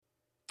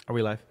Are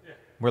we live? Yeah.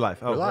 We're live.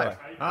 Oh, We're live.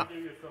 Ah.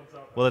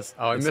 Well, it's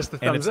I missed the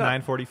and thumbs it's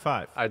up.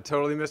 9:45. I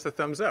totally missed the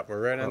thumbs up.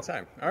 We're right on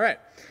time. All right.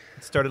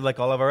 It started like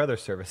all of our other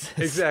services.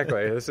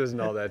 Exactly. This isn't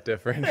all that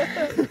different.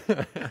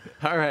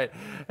 All right.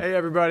 Hey,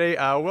 everybody.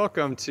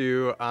 Welcome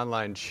to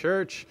Online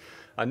Church.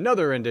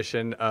 Another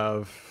rendition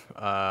of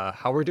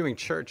how we're doing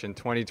church in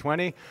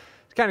 2020.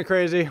 It's kind of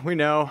crazy, we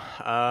know,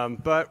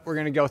 but we're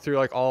going to go through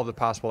like all of the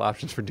possible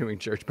options for doing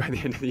church by the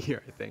end of the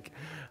year, I think.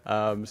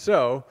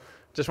 So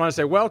just want to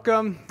say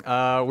welcome.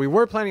 We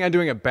were planning on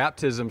doing a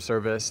baptism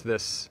service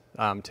this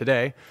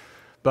today,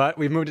 but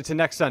we've moved it to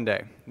next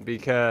Sunday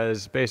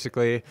because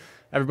basically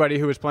everybody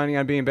who was planning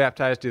on being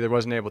baptized either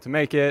wasn't able to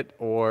make it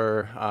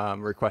or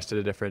requested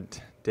a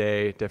different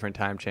day, different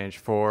time change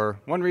for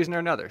one reason or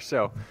another.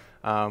 So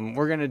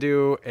we're going to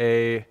do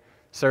a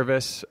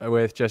service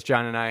with just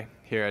John and I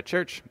here at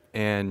church,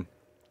 and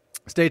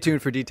stay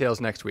tuned for details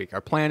next week.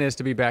 Our plan is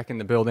to be back in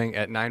the building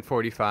at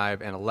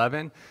 9:45 and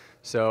 11,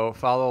 so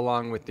follow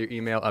along with your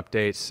email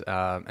updates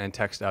and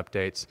text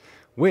updates,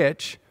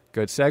 which,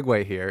 good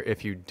segue here,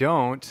 if you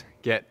don't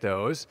get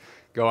those,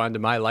 go on to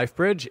My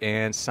LifeBridge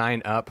and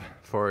sign up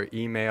for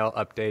email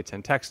updates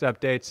and text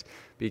updates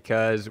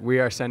because we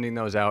are sending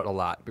those out a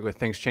lot. With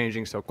things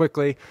changing so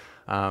quickly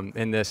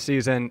in this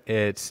season,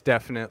 it's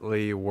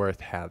definitely worth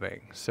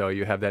having. So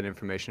you have that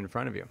information in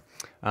front of you.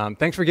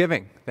 Thanks for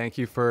giving. Thank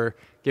you for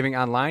giving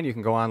online. You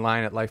can go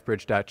online at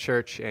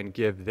lifebridge.church and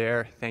give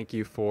there. Thank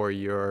you for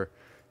your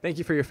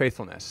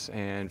faithfulness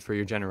and for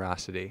your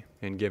generosity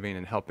in giving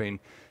and helping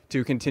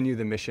to continue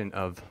the mission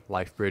of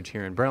LifeBridge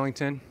here in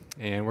Burlington.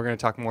 And we're going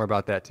to talk more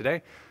about that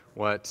today,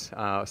 what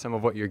some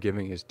of what your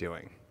giving is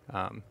doing.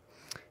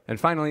 And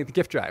finally, the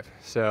gift drive.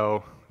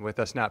 So with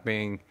us not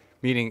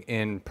meeting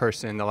in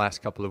person the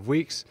last couple of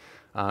weeks,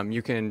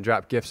 you can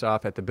drop gifts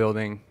off at the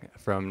building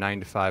from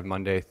 9 to 5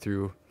 Monday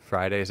through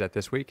Friday. Is that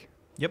this week?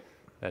 Yep.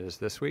 That is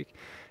this week.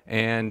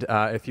 And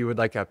if you would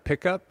like a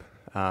pickup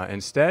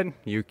instead,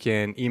 you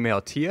can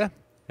email Tia.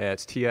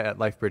 It's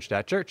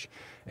tia@lifebridge.church,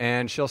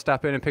 and she'll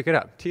stop in and pick it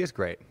up. Tia's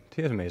great.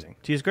 Tia's amazing.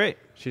 Tia's great.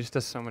 She just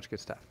does so much good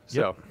stuff.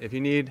 Yep. So if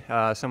you need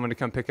someone to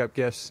come pick up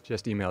gifts,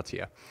 just email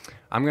Tia.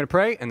 I'm going to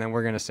pray, and then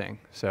we're going to sing.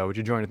 So would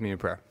you join with me in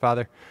prayer?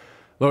 Father,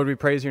 Lord, we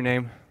praise your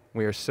name.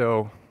 We are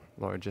so,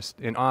 Lord,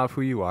 just in awe of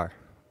who you are.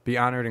 Be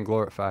honored and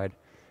glorified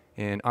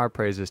in our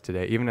praises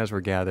today, even as we're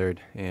gathered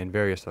in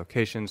various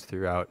locations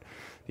throughout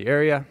the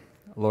area.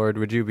 Lord,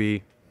 would you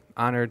be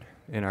honored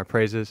in our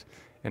praises,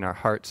 in our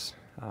hearts,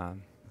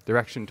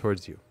 direction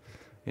towards you.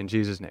 In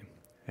Jesus' name,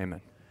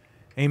 amen.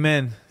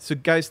 Amen. So,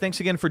 guys,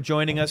 thanks again for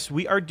joining us.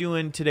 We are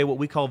doing today what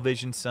we call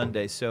Vision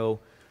Sunday. So,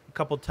 a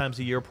couple times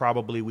a year,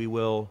 probably we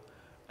will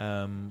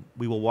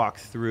walk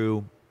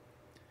through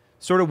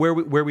sort of where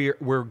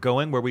we're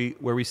going, where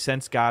we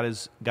sense God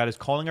is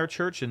calling our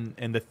church,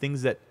 and the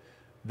things that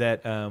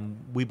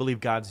we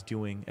believe God's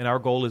doing. And our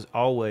goal is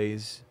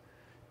always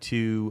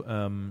to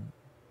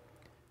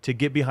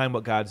get behind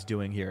what God's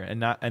doing here and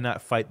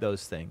not fight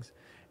those things.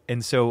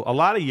 And so a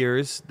lot of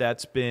years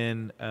that's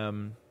been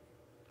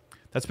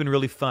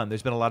really fun.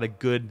 There's been a lot of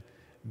good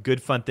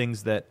fun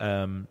things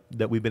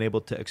that we've been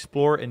able to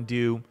explore and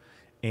do,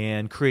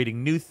 and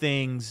creating new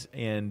things,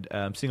 and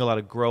seeing a lot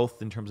of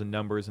growth in terms of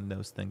numbers and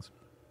those things.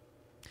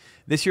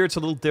 This year it's a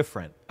little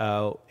different,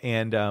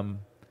 and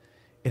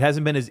it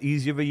hasn't been as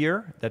easy of a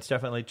year. That's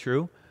definitely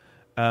true,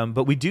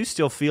 but we do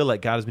still feel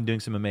like God has been doing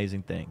some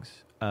amazing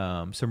things,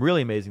 some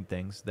really amazing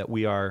things that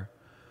we are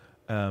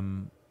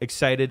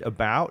excited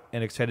about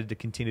and excited to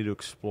continue to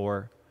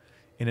explore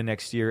in the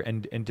next year,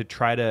 and to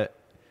try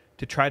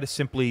to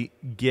simply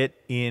get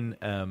in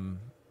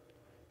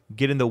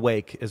the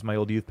wake, as my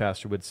old youth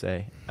pastor would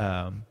say,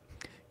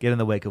 get in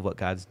the wake of what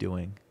God's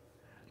doing.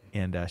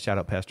 And shout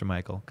out Pastor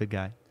Michael, good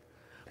guy.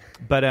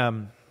 But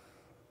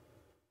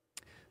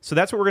so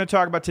that's what we're going to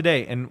talk about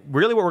today, and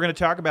really what we're going to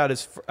talk about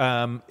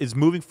is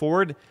moving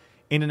forward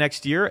into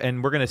next year,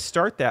 and we're going to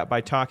start that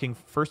by talking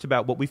first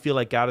about what we feel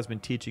like God has been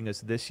teaching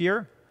us this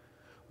year,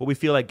 what we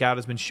feel like God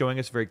has been showing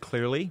us very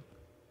clearly,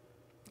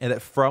 and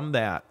that from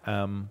that,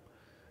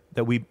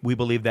 that we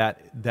believe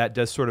that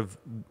does sort of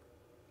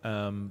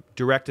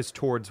direct us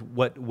towards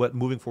what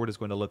moving forward is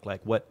going to look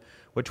like, what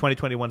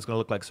 2021 is going to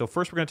look like. So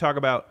first we're going to talk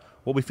about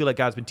what we feel like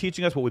God's been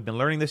teaching us, what we've been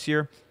learning this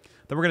year.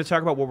 Then we're going to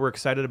talk about what we're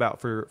excited about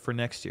for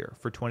next year,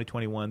 for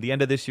 2021, the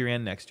end of this year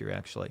and next year,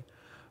 actually.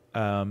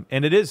 And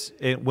it is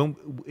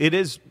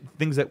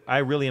things that I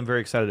really am very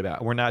excited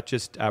about. We're not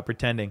just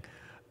pretending.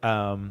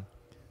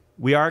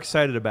 We are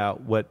excited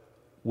about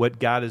what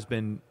God has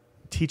been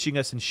teaching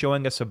us and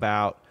showing us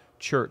about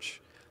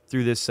church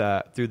through this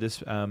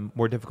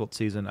more difficult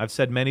season. I've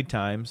said many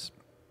times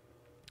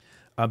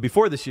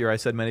before this year. I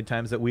said many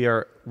times that we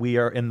are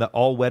in the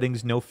all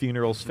weddings, no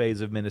funerals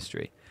phase of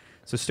ministry.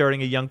 So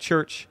starting a young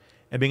church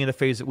and being in the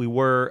phase that we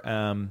were,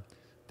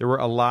 there were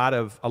a lot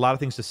of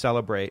things to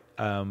celebrate.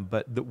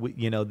 But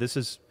this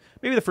is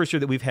maybe the first year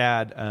that we've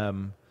had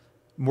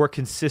more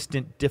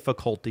consistent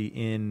difficulty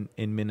in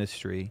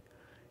ministry,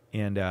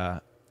 and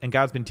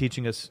God's been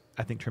teaching us,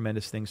 I think,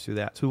 tremendous things through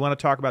that. So we want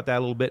to talk about that a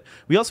little bit.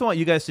 We also want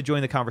you guys to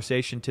join the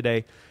conversation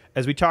today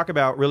as we talk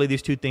about really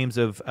these two themes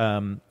of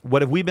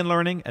what have we been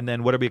learning, and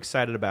then what are we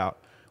excited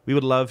about. We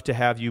would love to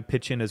have you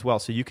pitch in as well.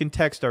 So you can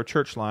text our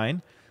church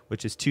line,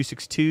 which is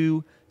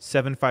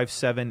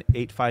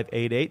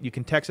 262-757-8588. You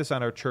can text us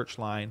on our church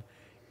line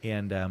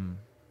and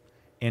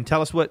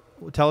tell us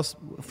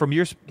from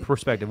your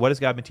perspective, what has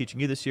God been teaching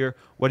you this year?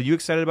 What are you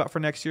excited about for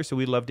next year? So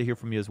we'd love to hear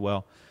from you as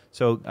well.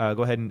 So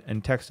go ahead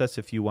and text us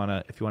if you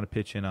want to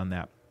pitch in on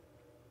that.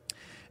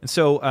 And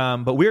so,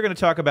 but we're going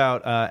to talk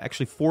about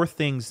actually four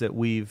things that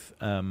we've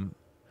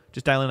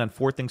just dial in on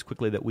four things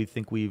quickly that we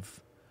think we've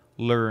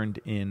learned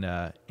in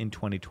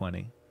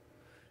 2020.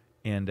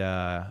 And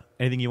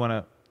anything you want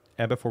to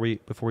add before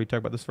we talk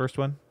about this first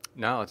one?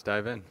 No, let's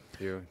dive in.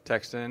 If you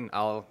text in,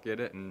 I'll get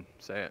it and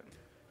say it.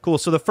 Cool.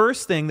 So the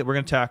first thing that we're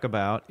going to talk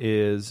about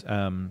is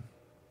something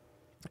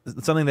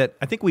that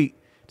I think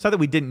it's not that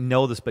we didn't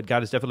know this, but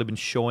God has definitely been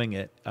showing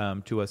it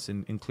to us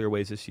in clear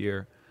ways this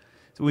year.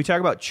 So we talk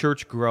about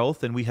church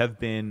growth, and we have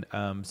been,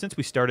 since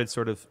we started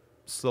sort of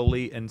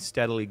slowly and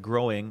steadily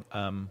growing,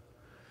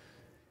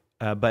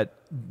 but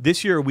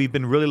this year we've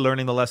been really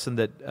learning the lesson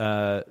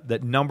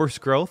that numbers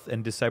growth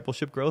and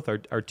discipleship growth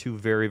are two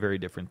very, very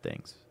different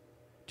things.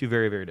 Two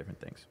very, very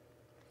different things.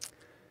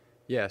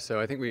 Yeah,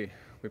 so I think we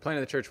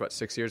planted the church,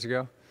 6 years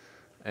ago?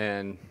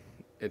 And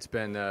it's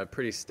been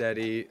pretty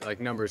steady,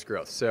 numbers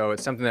growth. So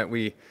it's something that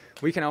we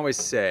can always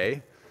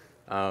say.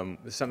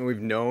 It's something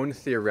we've known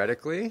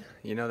theoretically,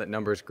 that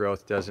numbers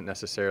growth doesn't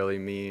necessarily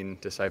mean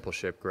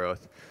discipleship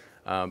growth.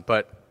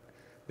 But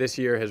this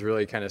year has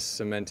really kind of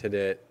cemented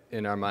it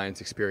in our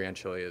minds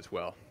experientially as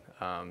well,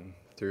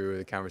 through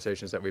the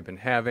conversations that we've been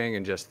having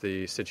and just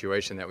the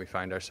situation that we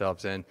find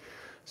ourselves in.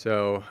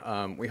 So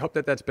we hope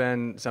that that's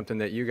been something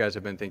that you guys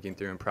have been thinking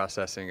through and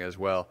processing as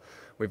well.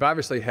 We've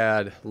obviously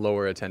had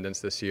lower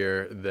attendance this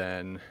year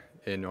than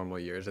in normal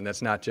years, and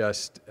that's not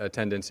just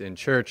attendance in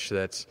church,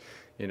 that's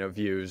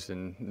views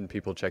and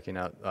people checking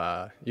out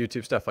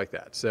YouTube, stuff like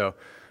that. So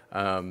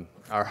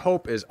our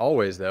hope is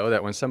always, though,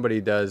 that when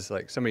somebody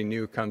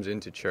new comes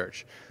into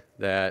church,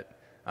 that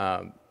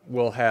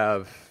we'll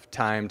have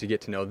time to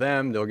get to know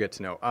them, they'll get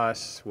to know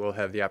us, we'll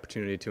have the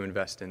opportunity to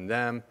invest in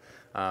them,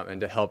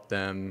 and to help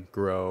them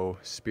grow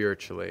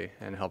spiritually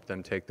and help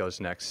them take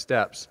those next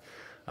steps.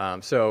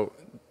 So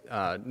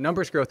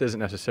numbers growth isn't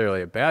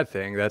necessarily a bad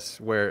thing. That's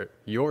where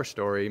your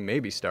story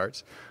maybe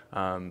starts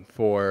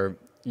for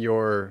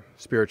your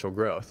spiritual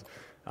growth.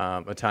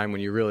 A time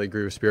when you really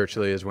grew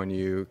spiritually is when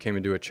you came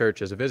into a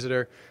church as a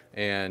visitor,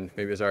 and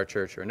maybe it was our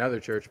church or another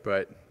church,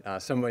 but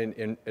someone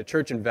in a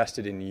church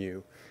invested in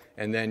you,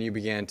 and then you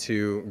began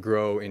to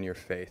grow in your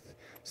faith.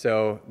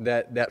 So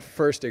that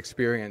first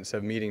experience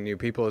of meeting new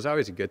people is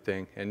always a good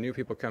thing, and new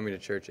people coming to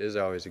church is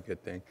always a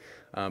good thing.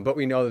 But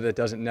we know that it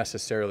doesn't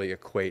necessarily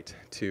equate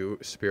to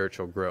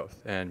spiritual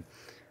growth. And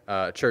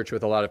a church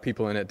with a lot of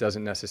people in it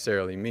doesn't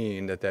necessarily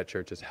mean that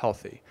church is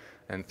healthy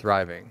and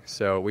thriving.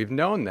 So we've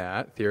known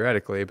that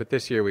theoretically, but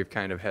this year we've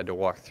kind of had to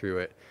walk through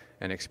it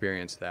and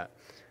experience that.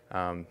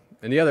 And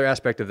the other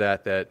aspect of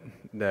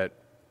that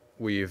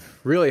we've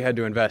really had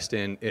to invest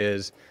in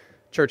is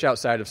church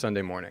outside of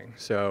Sunday morning.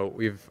 So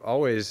we've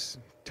always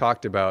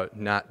talked about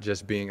not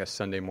just being a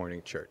Sunday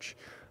morning church,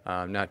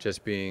 not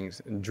just being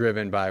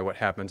driven by what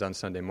happens on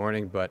Sunday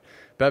morning, but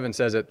Bevan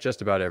says it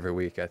just about every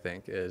week, I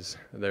think, is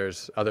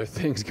there's other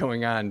things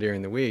going on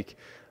during the week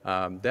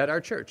that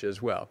are church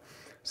as well.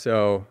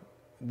 So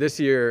this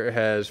year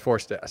has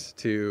forced us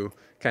to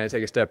kind of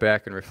take a step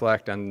back and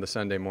reflect on the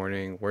Sunday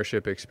morning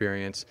worship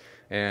experience.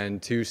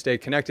 And to stay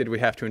connected, we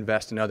have to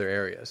invest in other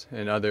areas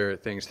and other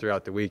things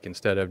throughout the week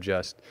instead of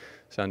just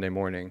Sunday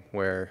morning,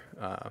 where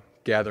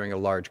gathering a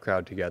large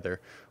crowd together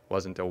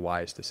wasn't a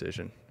wise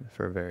decision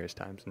for various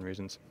times and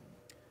reasons.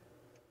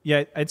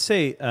 Yeah, I'd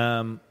say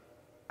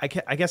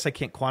I guess I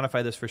can't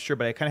quantify this for sure,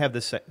 but I kind of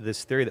have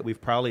this theory that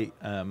we've probably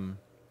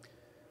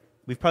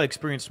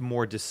experienced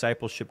more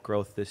discipleship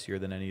growth this year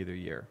than any other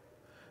year.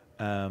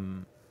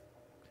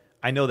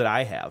 I know that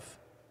I have,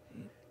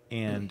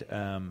 and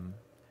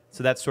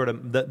so that's sort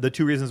of the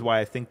two reasons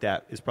why I think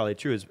that is probably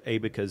true is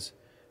because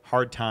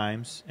hard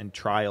times and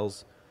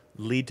trials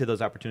lead to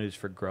those opportunities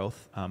for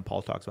growth.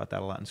 Paul talks about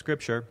that a lot in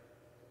Scripture,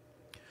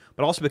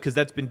 but also because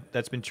that's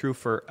been true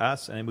for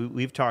us, and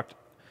we've talked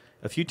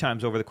a few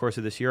times over the course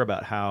of this year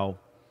about how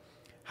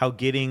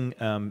getting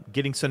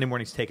Sunday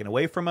mornings taken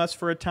away from us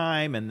for a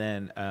time, and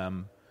then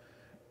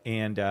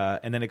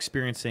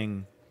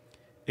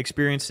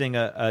experiencing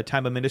a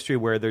time of ministry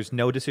where there's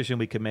no decision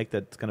we can make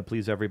that's going to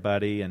please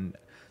everybody, and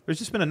there's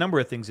just been a number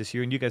of things this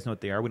year, and you guys know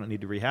what they are. We don't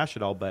need to rehash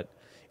it all, but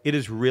it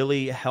has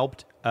really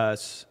helped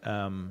us.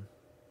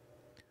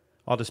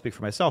 I'll just speak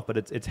for myself, but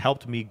it's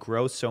helped me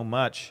grow so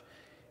much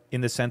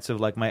in the sense of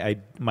like my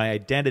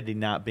identity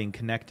not being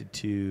connected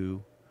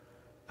to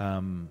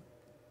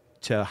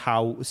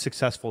how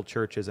successful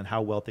church is and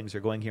how well things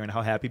are going here and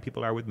how happy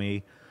people are with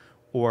me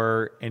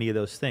or any of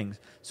those things.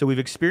 So we've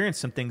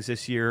experienced some things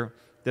this year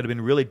that have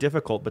been really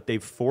difficult, but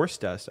they've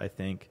forced us, I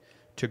think,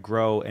 to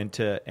grow and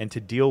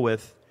to deal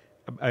with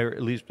or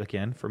at least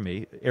again for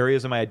me,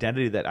 areas of my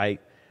identity that I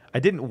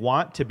didn't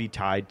want to be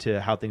tied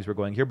to how things were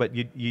going here, but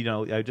you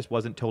know, I just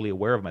wasn't totally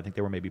aware of them. I think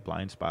they were maybe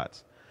blind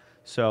spots.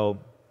 So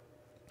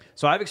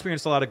I've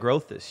experienced a lot of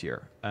growth this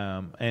year,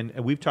 and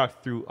we've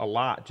talked through a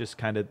lot, just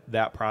kind of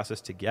that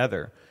process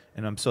together.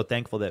 And I'm so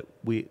thankful that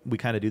we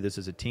kind of do this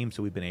as a team,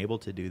 so we've been able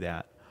to do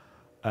that.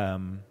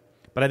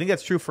 But I think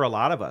that's true for a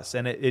lot of us,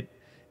 and it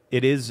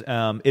is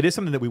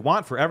something that we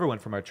want for everyone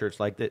from our church,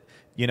 like that,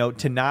 you know,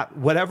 to not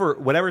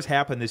whatever's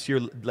happened this year,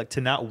 like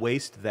to not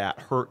waste that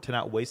hurt, to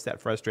not waste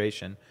that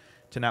frustration,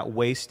 to not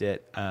waste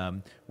it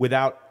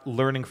without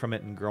learning from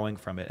it and growing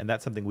from it. And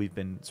that's something we've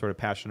been sort of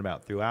passionate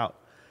about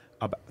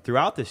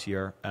throughout this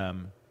year.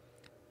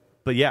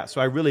 But yeah, so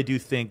I really do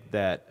think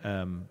that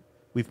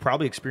we've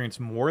probably experienced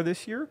more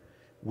this year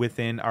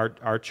within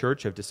our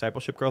church of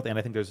discipleship growth, and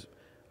I think there's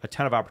a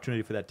ton of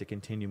opportunity for that to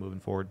continue moving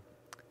forward.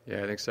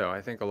 Yeah, I think so.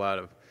 I think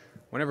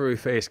whenever we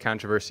face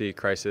controversy,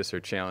 crisis, or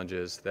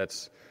challenges,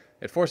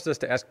 it forces us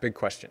to ask big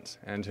questions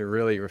and to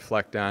really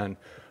reflect on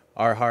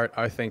our heart,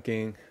 our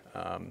thinking,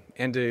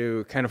 and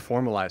to kind of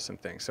formalize some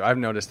things. So I've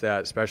noticed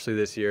that, especially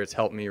this year, it's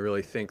helped me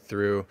really think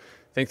through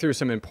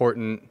some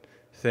important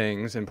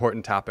things,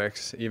 important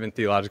topics, even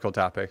theological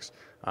topics,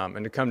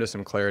 and to come to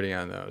some clarity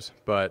on those.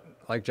 But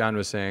like John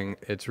was saying,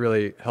 it's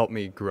really helped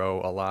me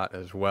grow a lot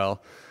as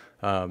well.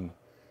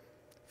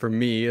 For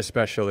me,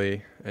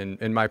 especially,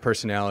 in my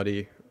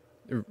personality,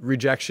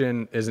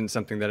 rejection isn't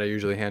something that I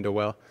usually handle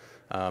well.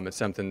 It's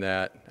something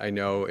that I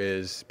know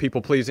is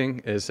people-pleasing,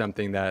 is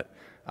something that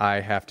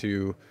I have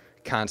to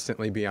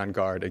constantly be on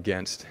guard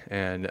against,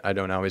 and I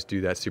don't always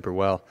do that super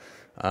well.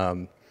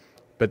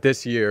 But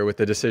this year, with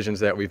the decisions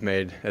that we've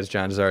made, as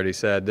John has already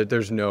said,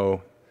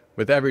 that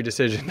with every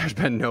decision, there's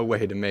been no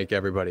way to make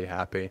everybody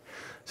happy.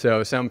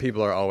 So some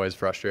people are always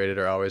frustrated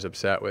or always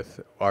upset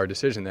with our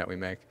decision that we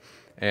make.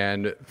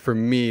 And for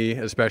me,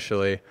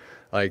 especially,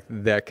 like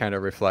that kind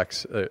of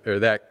reflects, or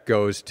that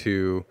goes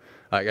to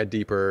like a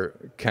deeper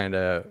kind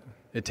of,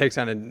 it takes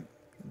on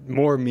a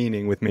more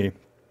meaning with me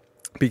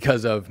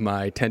because of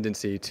my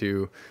tendency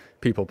to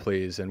people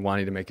please and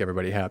wanting to make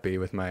everybody happy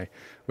with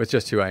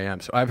just who I am.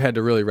 So I've had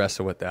to really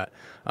wrestle with that.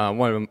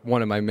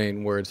 One of my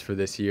main words for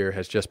this year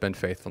has just been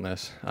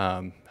faithfulness.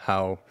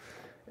 How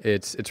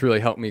it's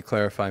really helped me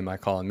clarify my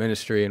call in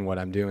ministry, and what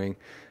I'm doing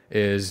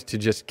is to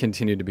just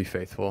continue to be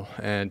faithful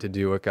and to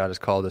do what God has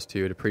called us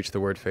to preach the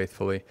word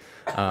faithfully,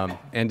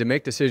 and to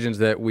make decisions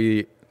that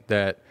we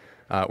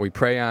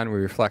pray on, we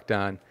reflect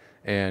on,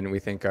 and we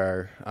think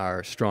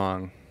are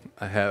strong,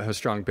 have a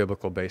strong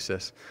biblical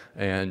basis,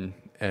 and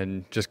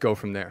just go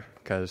from there,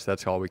 because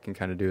that's all we can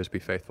kind of do is be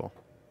faithful.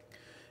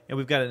 And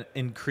we've got an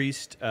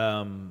increased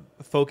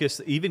focus,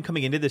 even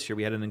coming into this year,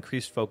 we had an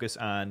increased focus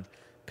on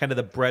kind of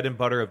the bread and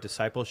butter of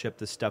discipleship,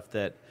 the stuff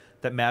that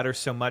matters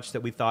so much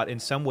that we thought in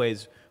some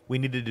ways we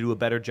needed to do a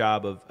better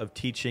job of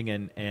teaching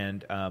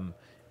and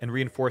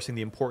reinforcing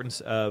the importance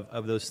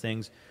of those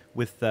things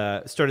with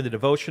starting the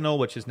devotional,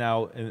 which is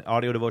now an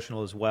audio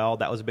devotional as well.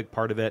 That was a big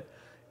part of it.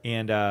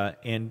 And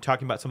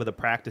talking about some of the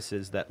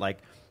practices that, like,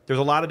 there's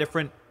a lot of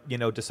different,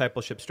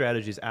 discipleship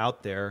strategies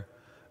out there,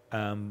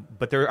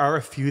 but there are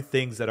a few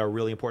things that are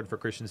really important for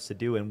Christians to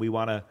do, and we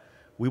want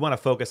to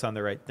focus on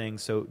the right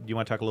things. So do you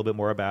want to talk a little bit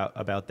more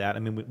about that? I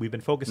mean, we've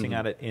been focusing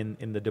on it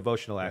in the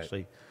devotional,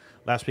 actually,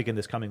 last week and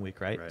this coming week,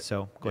 right?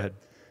 So go ahead.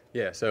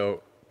 Yeah,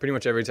 so pretty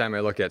much every time I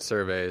look at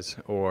surveys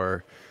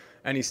or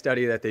any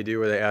study that they do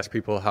where they ask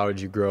people, how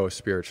did you grow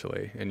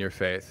spiritually in your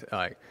faith?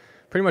 Like,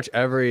 pretty much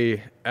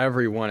every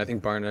one, I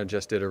think Barna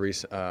just did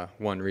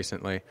one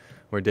recently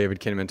where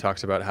David Kinnaman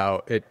talks about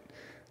how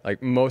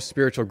most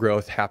spiritual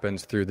growth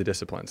happens through the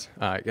disciplines.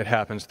 It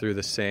happens through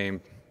the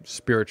same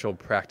spiritual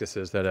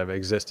practices that have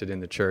existed in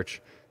the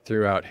church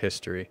throughout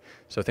history.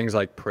 So things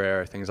like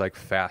prayer, things like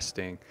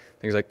fasting,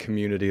 things like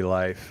community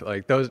life,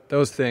 like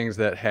those things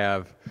that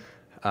have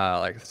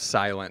like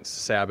silence,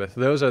 Sabbath,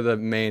 those are the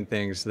main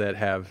things that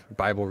have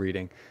Bible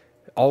reading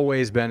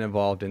always been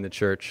involved in the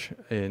church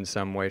in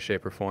some way,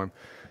 shape, or form.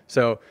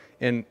 So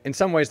in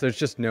some ways, there's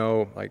just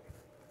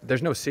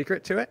there's no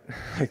secret to it.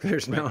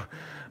 There's no,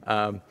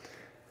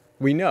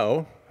 we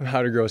know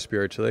how to grow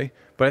spiritually,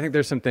 but I think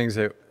there's some things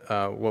that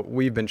what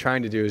we've been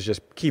trying to do is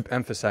just keep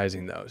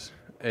emphasizing those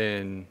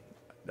in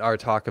our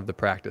talk of the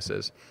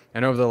practices.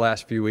 And over the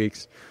last few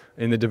weeks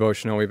in the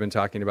devotional, we've been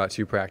talking about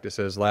two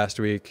practices. Last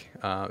week,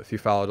 if you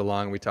followed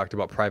along, we talked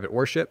about private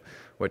worship,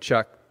 what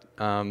Chuck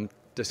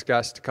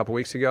discussed a couple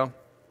weeks ago.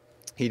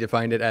 He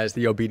defined it as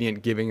the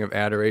obedient giving of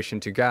adoration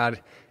to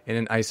God in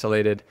an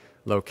isolated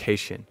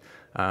location.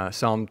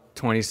 Psalm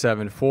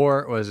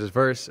 27:4 was his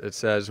verse. It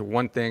says,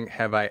 "One thing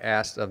have I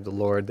asked of the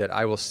Lord that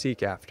I will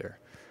seek after,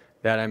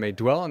 that I may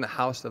dwell in the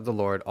house of the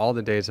Lord all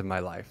the days of my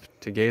life,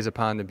 to gaze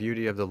upon the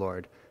beauty of the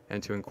Lord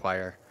and to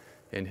inquire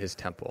in his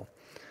temple."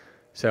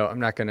 So I'm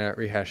not going to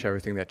rehash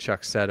everything that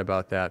Chuck said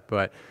about that,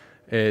 but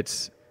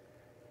it's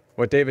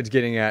what David's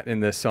getting at in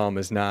this psalm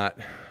is not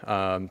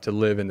to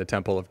live in the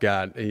temple of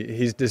God.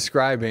 He's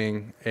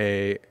describing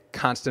a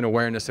constant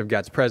awareness of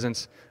God's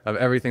presence, of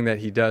everything that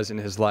he does in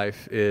his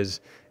life is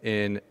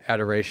in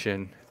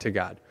adoration to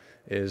God,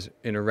 is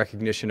in a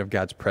recognition of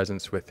God's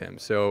presence with him.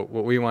 So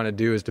what we want to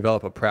do is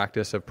develop a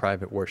practice of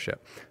private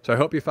worship. So I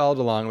hope you followed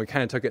along. We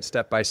kind of took it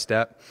step by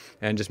step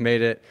and just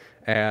made it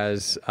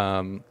as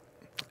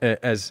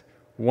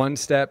one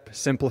step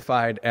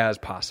simplified as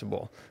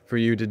possible for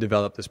you to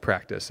develop this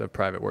practice of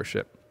private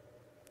worship.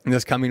 In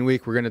this coming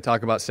week, we're going to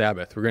talk about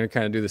Sabbath. We're going to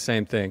kind of do the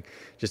same thing.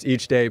 Just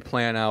each day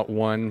plan out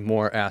one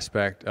more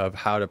aspect of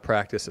how to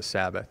practice a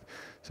Sabbath.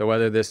 So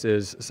whether this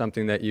is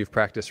something that you've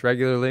practiced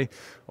regularly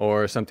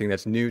or something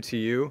that's new to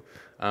you,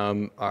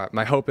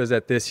 my hope is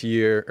that this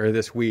year or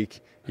this week,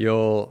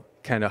 you'll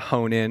kind of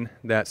hone in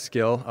that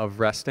skill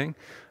of resting,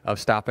 of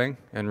stopping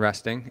and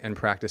resting and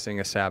practicing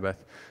a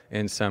Sabbath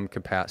in some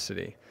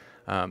capacity.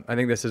 I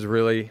think this is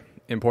really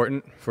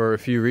important for a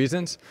few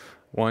reasons.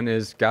 One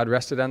is God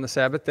rested on the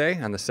Sabbath day,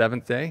 on the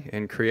seventh day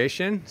in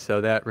creation,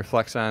 so that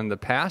reflects on the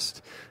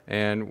past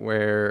and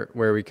where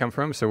we come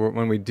from. So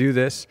when we do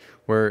this,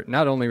 we're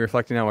not only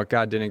reflecting on what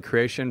God did in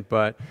creation,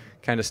 but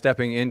kind of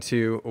stepping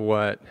into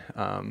what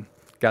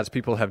God's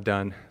people have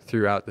done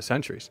throughout the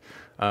centuries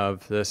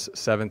of this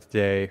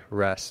seventh-day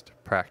rest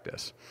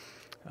practice.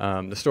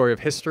 The story of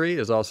history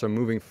is also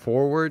moving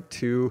forward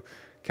to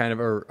kind of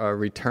a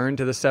return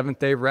to the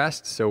seventh-day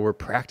rest. So we're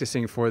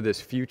practicing for this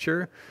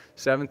future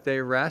seventh-day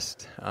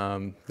rest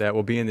that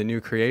will be in the new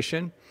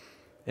creation.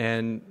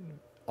 And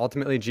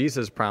ultimately,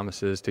 Jesus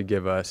promises to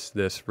give us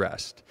this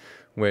rest,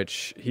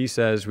 which he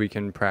says we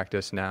can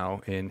practice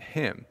now in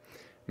him.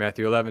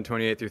 Matthew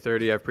 11:28 through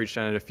 30, I've preached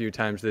on it a few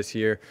times this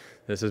year.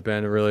 This has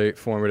been a really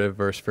formative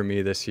verse for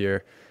me this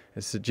year.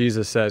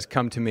 Jesus says,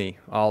 "Come to me,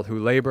 all who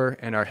labor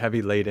and are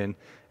heavy laden,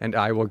 and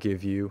I will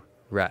give you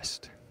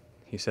rest."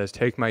 He says,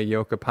 "Take my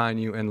yoke upon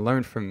you and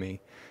learn from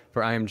me,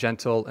 for I am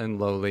gentle and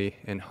lowly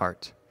in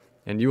heart,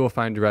 and you will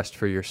find rest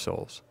for your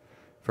souls.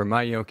 For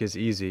my yoke is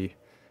easy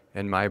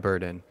and my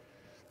burden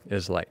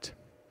is light."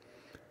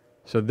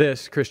 So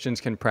this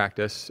Christians can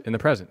practice in the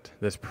present,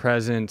 this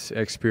present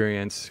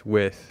experience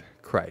with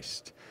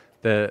Christ.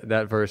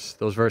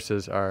 Those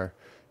verses are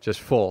just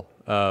full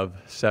of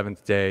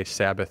seventh-day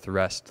Sabbath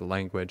rest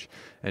language,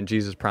 and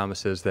Jesus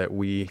promises that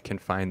we can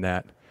find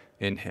that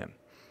in him.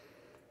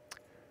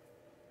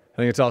 I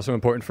think it's also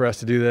important for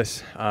us to do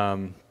this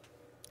kind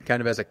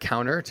of as a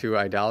counter to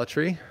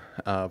idolatry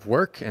of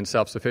work and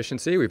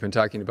self-sufficiency. We've been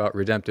talking about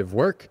redemptive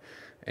work,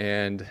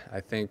 and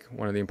I think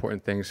one of the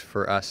important things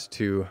for us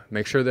to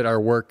make sure that our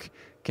work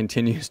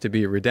continues to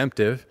be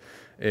redemptive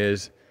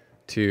is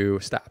to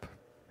stop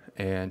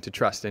and to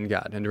trust in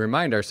God and to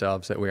remind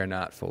ourselves that we are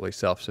not fully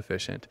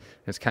self-sufficient.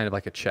 It's kind of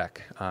like a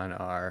check on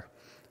our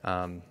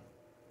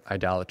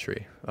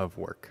idolatry of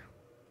work.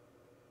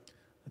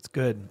 That's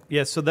good.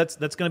 Yeah, so that's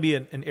going to be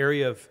an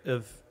area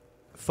of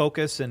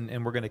focus,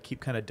 and we're going to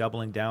keep kind of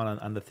doubling down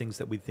on the things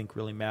that we think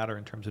really matter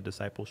in terms of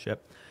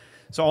discipleship.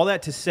 So all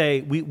that to say,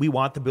 we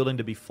want the building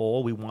to be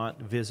full. We want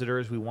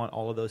visitors. We want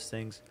all of those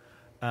things.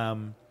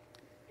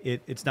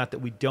 It's not that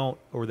we don't,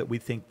 or that we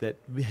think that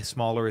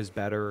smaller is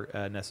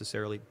better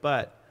necessarily.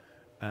 But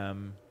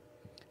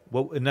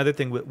another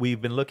thing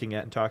we've been looking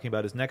at and talking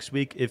about is next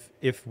week,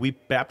 if we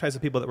baptize the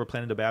people that we're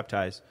planning to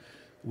baptize,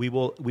 we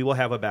will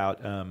have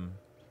about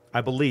I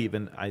believe,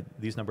 and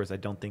these numbers I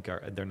don't think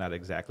they're not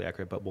exactly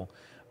accurate, but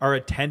our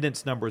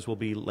attendance numbers will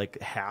be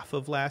like half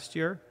of last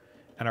year,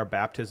 and our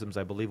baptisms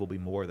I believe will be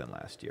more than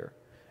last year,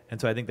 and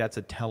so I think that's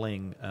a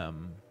telling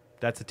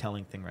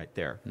thing right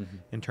there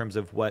in terms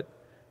of where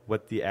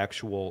the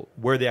actual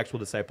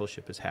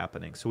discipleship is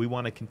happening. So we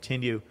want to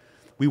continue.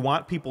 We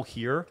want people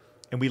here,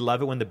 and we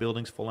love it when the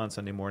building's full on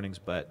Sunday mornings,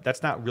 but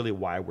that's not really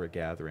why we're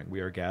gathering.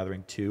 We are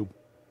gathering to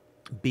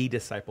be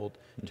discipled,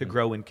 to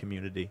grow in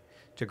community,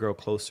 to grow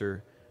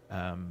closer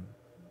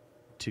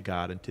to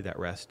God and to that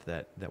rest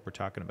that we're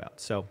talking about.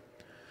 So,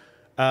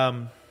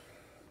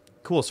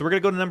 cool. So we're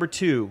going to go to number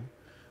 2.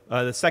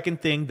 The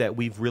second thing that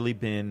we've really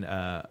been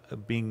God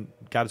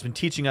has been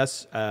teaching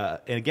us, and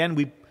again,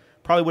 we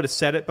probably would have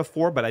said it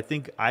before, but I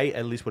think I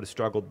at least would have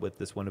struggled with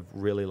this one of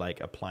really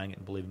like applying it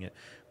and believing it,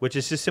 which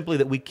is just simply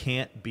that we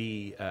can't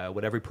be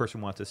what every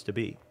person wants us to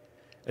be.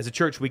 As a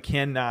church, we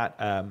cannot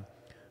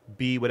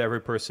be what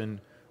every person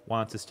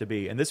wants us to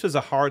be. And this was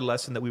a hard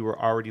lesson that we were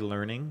already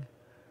learning.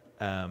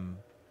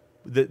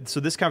 So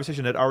this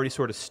conversation had already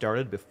sort of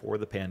started before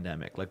the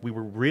pandemic. Like, we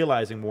were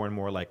realizing more and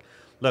more, like,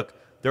 look,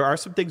 there are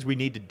some things we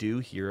need to do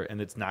here, and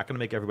it's not going to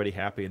make everybody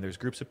happy. And there's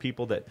groups of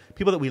people that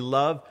we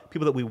love,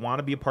 people that we want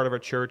to be a part of our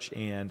church,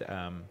 and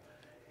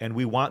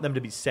we want them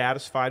to be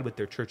satisfied with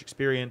their church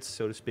experience,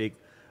 so to speak.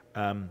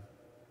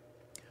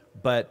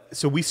 But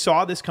so we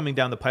saw this coming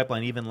down the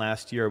pipeline even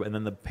last year, and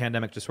then the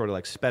pandemic just sort of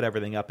like sped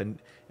everything up, and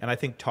I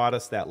think taught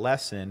us that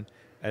lesson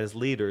as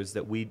leaders,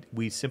 that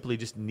we simply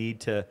just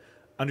need to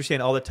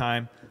understand all the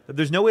time that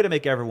there's no way to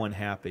make everyone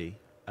happy.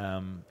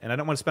 And I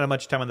don't want to spend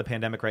much time on the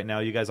pandemic right now.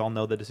 You guys all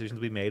know the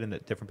decisions we made and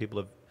that different people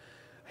have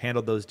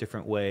handled those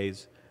different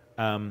ways.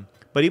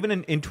 But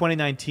even in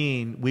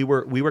 2019, we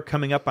were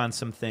coming up on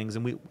some things,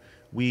 and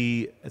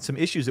we some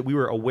issues that we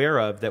were aware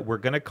of that were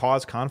going to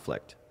cause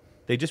conflict.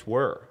 They just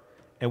were.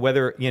 And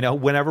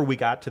whenever we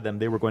got to them,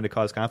 they were going to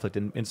cause conflict.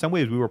 And in some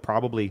ways, we were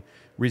probably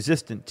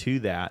resistant to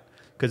that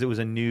because it was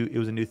a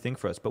new thing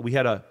for us. But we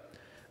had a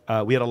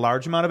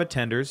large amount of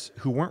attenders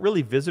who weren't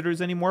really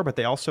visitors anymore, but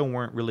they also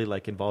weren't really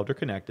like involved or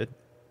connected.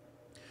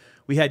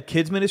 We had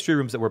kids ministry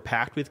rooms that were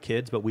packed with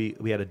kids, but we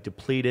had a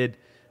depleted,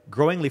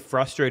 growingly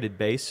frustrated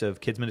base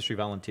of kids ministry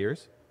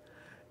volunteers.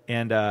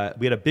 And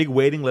we had a big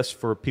waiting list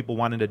for people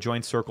wanting to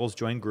join circles,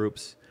 join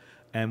groups,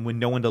 and with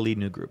no one to lead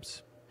new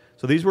groups.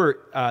 So these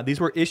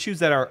were issues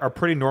that are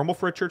pretty normal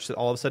for a church that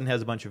all of a sudden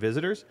has a bunch of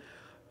visitors.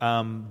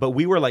 But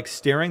we were like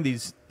staring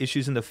these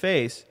issues in the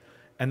face.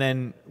 And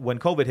then when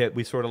COVID hit,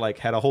 we sort of like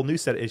had a whole new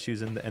set of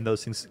issues, and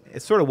those things,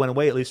 it sort of went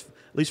away, at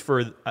least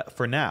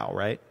for now,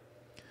 right?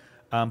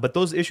 But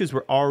those issues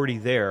were already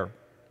there.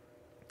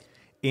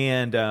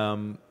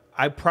 And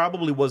I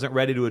probably wasn't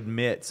ready to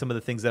admit some of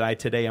the things that I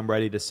today am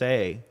ready to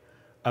say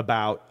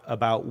about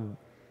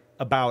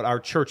our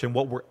church and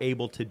what we're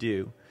able to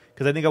do.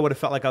 Because I think I would have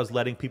felt like I was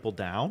letting people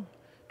down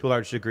to a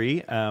large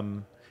degree.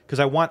 Because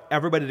I want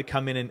everybody to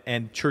come in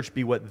and church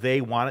be what they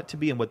want it to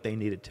be and what they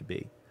need it to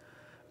be.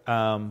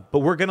 But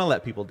we're going to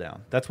let people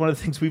down. That's one of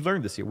the things we've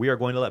learned this year. We are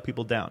going to let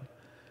people down.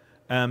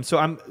 So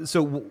I'm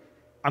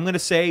going to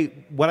say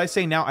what I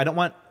say now.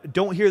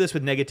 Don't hear this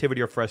with negativity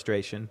or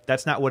frustration.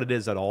 That's not what it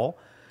is at all.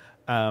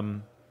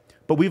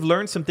 But we've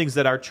learned some things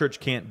that our church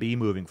can't be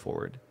moving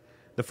forward.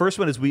 The first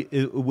one is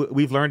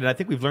we've learned, and I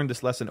think we've learned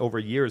this lesson over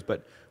years,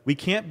 but we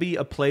can't be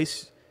a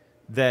place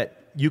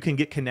that you can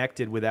get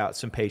connected without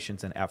some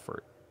patience and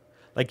effort.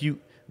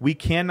 We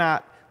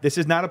cannot, this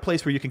is not a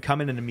place where you can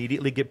come in and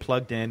immediately get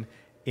plugged in,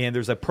 and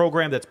there's a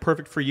program that's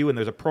perfect for you, and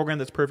there's a program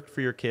that's perfect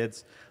for your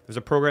kids. There's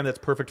a program that's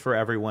perfect for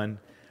everyone.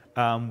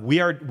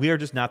 We are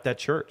just not that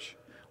church.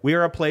 We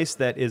are a place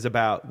that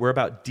we're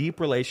about deep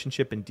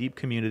relationship and deep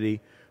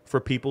community for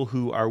people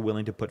who are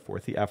willing to put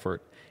forth the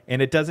effort.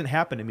 And it doesn't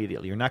happen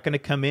immediately. You're not going to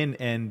come in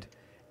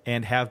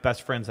and have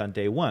best friends on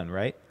day one,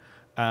 right?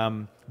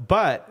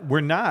 But we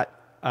are not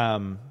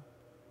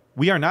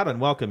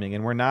unwelcoming,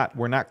 and we're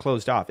not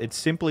closed off. It's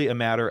simply a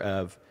matter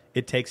of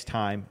it takes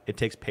time, it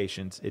takes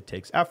patience, it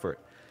takes effort.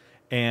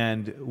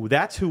 And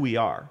that's who we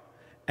are.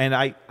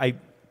 And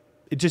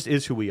it just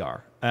is who we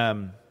are.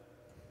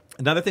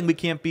 Another thing we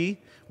can't be,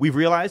 we've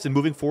realized, and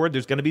moving forward,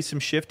 there's going to be some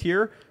shift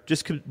here,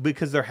 just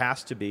because there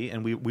has to be,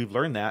 and we've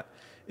learned that,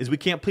 is we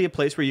can't be a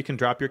place where you can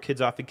drop your kids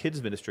off in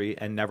kids ministry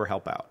and never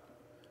help out.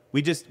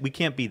 We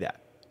can't be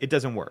that. It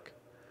doesn't work.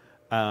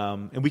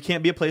 And we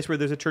can't be a place where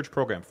there's a church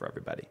program for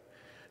everybody.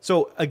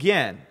 So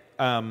again,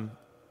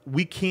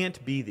 we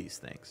can't be these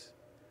things.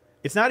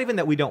 It's not even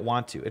that we don't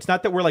want to. It's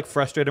not that we're like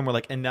frustrated and we're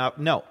like, and now,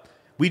 no,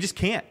 we just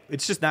can't.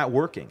 It's just not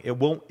working. It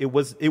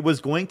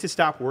was going to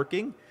stop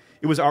working.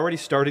 It was already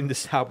starting to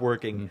stop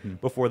working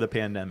before the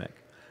pandemic.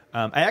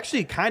 I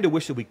actually kind of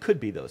wish that we could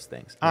be those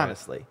things,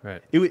 honestly.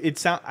 Right.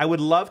 I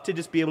would love to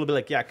just be able to be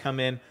like, yeah, come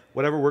in,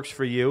 whatever works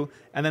for you,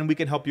 and then we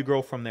can help you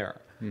grow from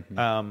there.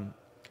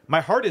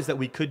 My heart is that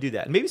we could do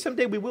that. And maybe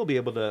someday we will be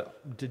able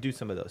to do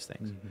some of those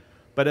things.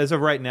 But as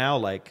of right now,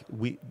 like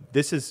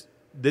this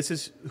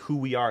is who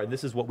we are, and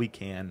this is what we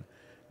can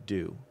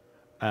do.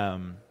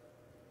 And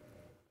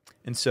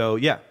so,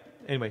 yeah.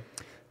 Anyway.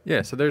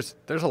 Yeah. So there's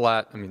a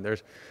lot. I mean,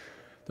 there's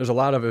a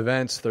lot of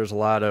events. There's a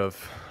lot of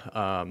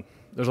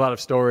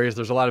stories.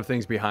 There's a lot of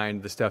things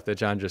behind the stuff that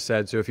John just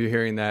said. So if you're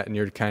hearing that and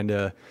you're kind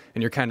of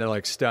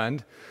like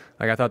stunned,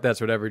 like I thought that's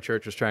what every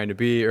church was trying to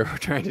be or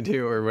trying to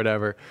do or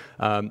whatever.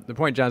 The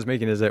point John's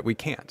making is that we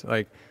can't.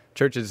 Like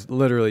churches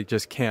literally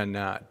just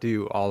cannot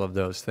do all of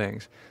those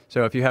things.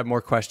 So if you have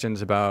more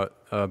questions about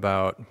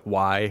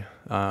why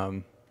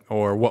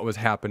or what was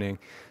happening,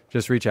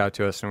 just reach out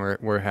to us, and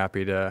we're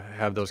happy to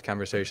have those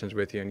conversations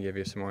with you and give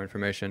you some more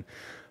information.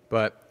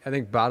 But I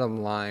think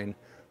bottom line,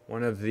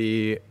 one of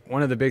the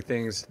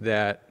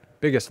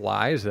biggest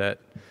lies that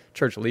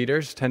church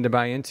leaders tend to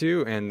buy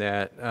into, and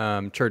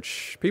that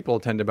church people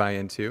tend to buy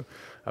into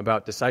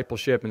about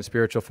discipleship and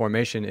spiritual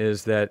formation,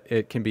 is that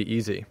it can be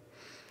easy.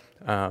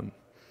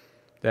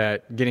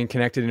 That getting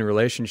connected in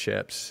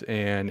relationships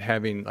and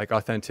having like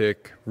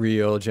authentic,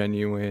 real,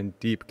 genuine,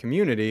 deep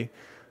community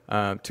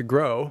to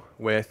grow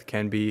with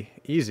can be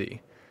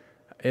easy.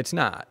 It's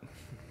not,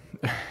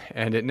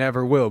 and it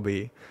never will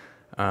be.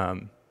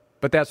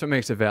 But that's what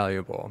makes it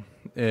valuable,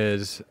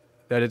 is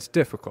that it's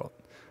difficult.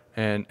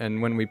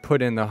 And when we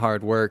put in the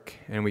hard work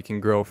and we can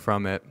grow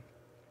from it,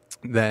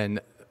 then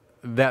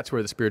that's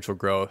where the spiritual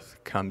growth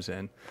comes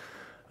in.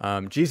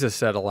 Jesus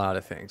said a lot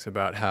of things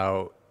about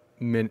how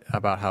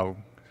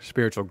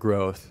spiritual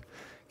growth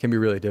can be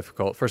really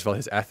difficult. First of all,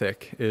 his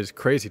ethic is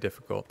crazy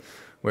difficult,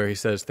 where he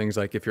says things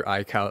like, if your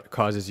eye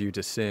causes you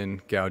to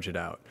sin, gouge it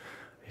out.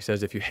 He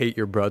says, if you hate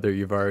your brother,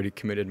 you've already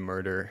committed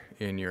murder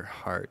in your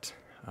heart.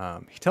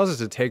 He tells us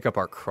to take up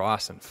our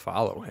cross and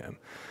follow him.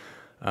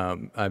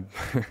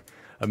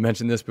 I've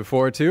mentioned this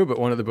before too, but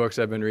one of the books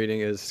I've been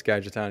reading is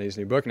Skye Jethani's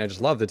new book, and I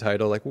just love the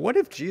title. Like, what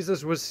if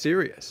Jesus was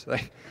serious?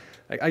 Like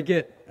I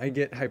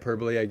get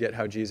hyperbole. I get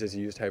how Jesus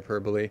used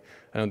hyperbole.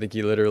 I don't think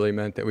he literally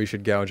meant that we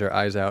should gouge our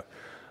eyes out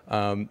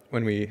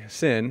when we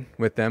sin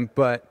with them,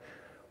 but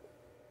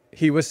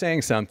he was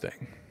saying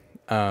something.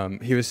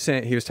 He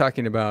was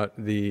talking about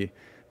the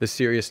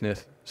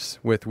seriousness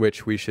with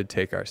which we should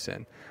take our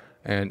sin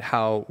and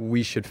how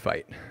we should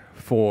fight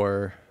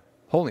for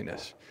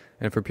holiness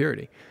and for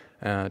purity,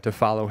 to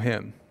follow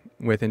him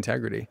with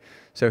integrity.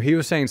 So he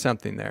was saying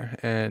something there.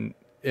 And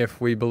if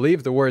we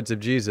believe the words of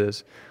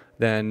Jesus,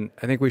 then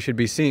I think we should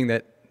be seeing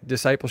that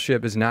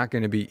discipleship is not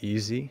going to be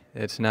easy.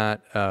 It's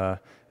not,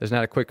 there's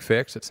not a quick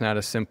fix. It's not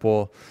a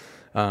simple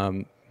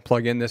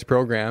plug in this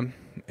program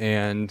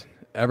and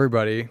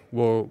everybody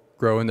will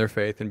grow in their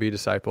faith and be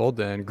discipled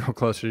and grow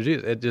closer to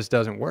Jesus. It just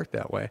doesn't work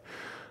that way.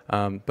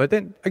 But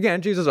then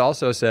again, Jesus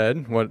also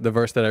said, the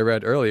verse that I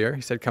read earlier,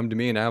 he said, "Come to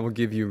me and I will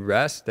give you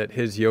rest, that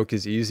his yoke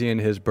is easy and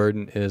his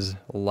burden is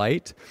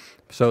light."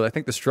 So I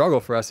think the struggle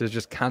for us is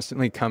just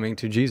constantly coming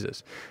to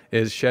Jesus,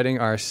 is shedding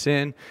our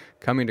sin,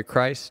 coming to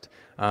Christ,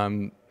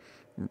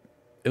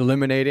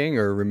 eliminating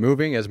or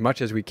removing as much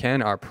as we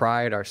can our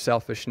pride, our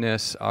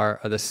selfishness,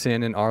 the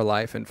sin in our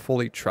life, and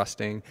fully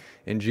trusting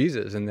in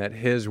Jesus and that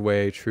his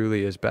way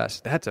truly is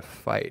best. That's a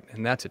fight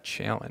and that's a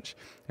challenge.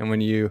 And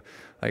when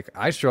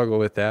I struggle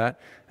with that,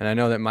 and I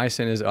know that my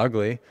sin is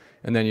ugly,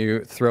 and then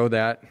you throw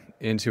that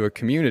into a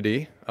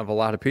community of a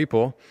lot of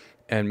people,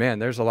 and man,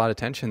 there's a lot of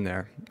tension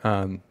there.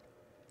 And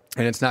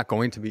it's not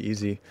going to be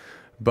easy,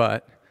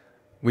 but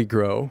we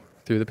grow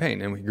through the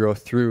pain and we grow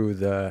through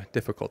the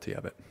difficulty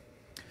of it.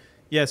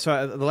 Yeah,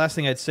 so the last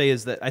thing I'd say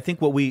is that I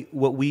think what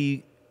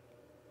we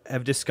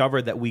have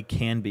discovered that we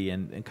can be,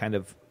 and kind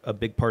of a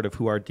big part of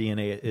who our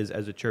DNA is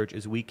as a church,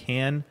 is we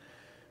can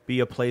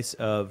be a place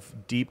of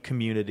deep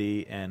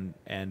community and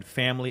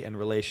family and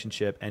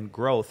relationship and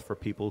growth for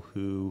people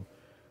who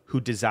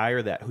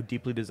desire that, who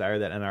deeply desire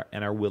that,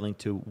 and are willing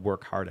to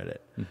work hard at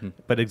it. Mm-hmm.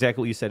 But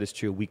exactly what you said is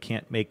true. We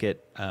can't make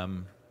it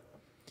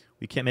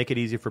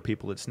easy for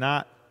people it's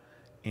not,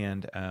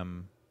 and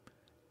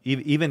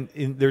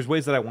there's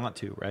ways that I want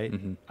to, right?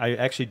 Mm-hmm. I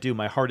actually do.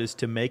 My heart is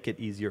to make it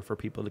easier for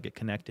people to get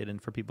connected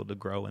and for people to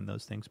grow in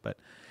those things. But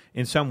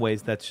in some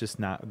ways, that's just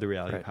not the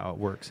reality of how it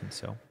works.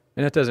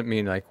 And that doesn't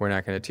mean like we're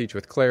not going to teach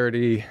with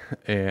clarity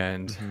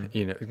and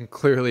mm-hmm.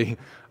 Clearly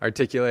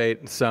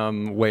articulate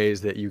some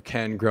ways that you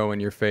can grow in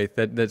your faith.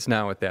 That's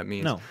not what that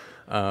means. No,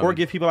 or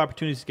give people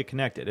opportunities to get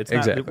connected. It's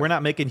exactly. We're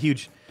not making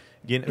huge.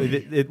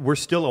 We're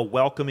still a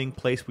welcoming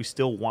place. We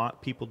still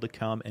want people to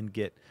come and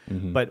get,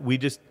 mm-hmm. but we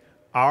just.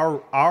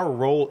 Our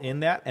role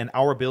in that and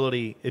our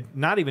ability,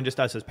 not even just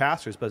us as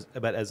pastors, but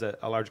as a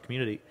large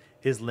community,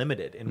 is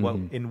limited in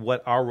mm-hmm.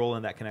 what our role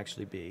in that can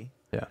actually be.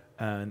 Yeah,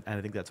 and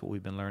I think that's what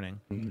we've been learning.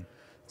 Mm-hmm.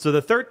 So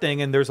the third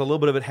thing, and there's a little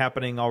bit of it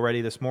happening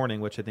already this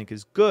morning, which I think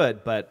is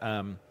good. But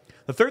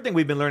the third thing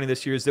we've been learning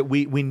this year is that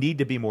we need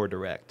to be more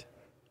direct.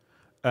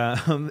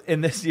 And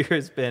this year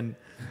has been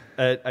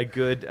a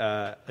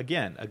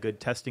good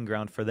testing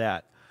ground for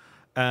that.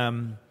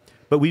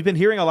 But we've been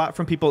hearing a lot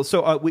from people.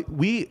 So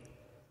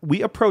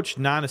we approach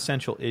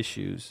non-essential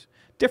issues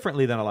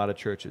differently than a lot of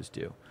churches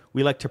do.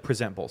 We like to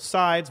present both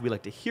sides. We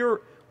like to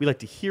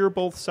hear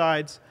both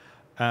sides,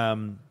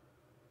 and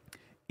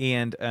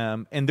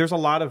there's a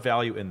lot of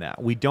value in that.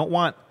 We don't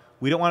want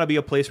to be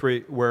a place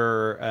where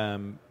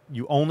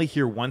you only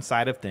hear one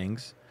side of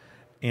things,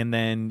 and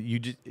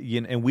then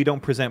and we don't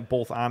present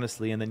both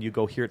honestly, and then you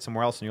go hear it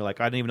somewhere else, and you're like,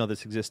 I didn't even know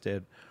this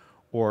existed,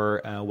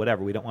 or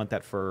whatever. We don't want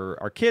that for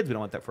our kids. We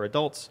don't want that for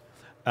adults.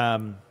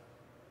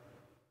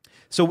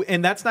 So,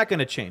 and that's not going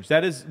to change.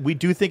 We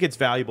do think it's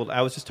valuable. I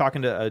was just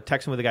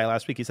texting with a guy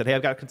last week. He said, "Hey,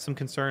 I've got some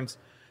concerns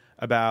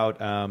about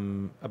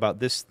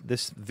this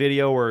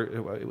video, or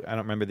I don't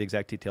remember the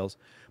exact details,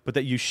 but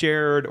that you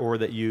shared or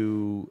that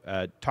you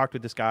talked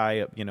with this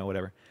guy,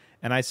 whatever."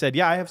 And I said,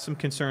 "Yeah, I have some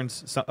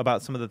concerns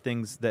about some of the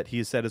things that he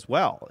has said as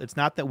well. It's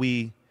not that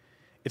we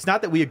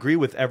agree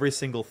with every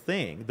single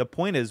thing. The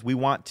point is, we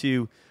want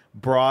to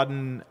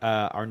broaden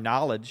our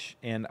knowledge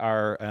and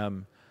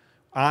our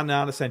on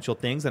non-essential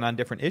things and on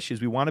different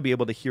issues. We want to be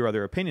able to hear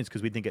other opinions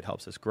because we think it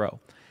helps us grow.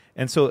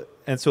 And so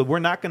we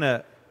are not going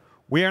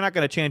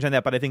to change on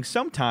that. But I think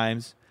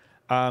sometimes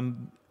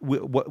one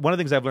of the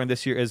things I've learned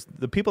this year is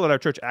the people at our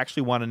church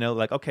actually want to know,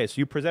 like, okay, so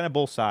you presented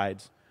both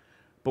sides,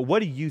 but what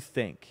do you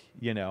think?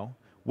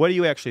 What do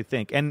you actually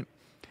think? And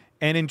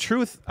in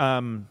truth,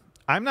 I'm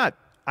not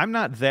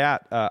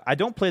that. I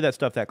don't play that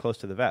stuff that close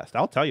to the vest.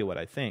 I'll tell you what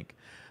I think,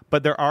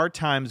 but there are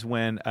times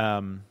when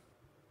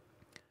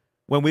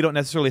we don't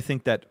necessarily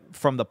think that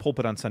from the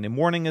pulpit on Sunday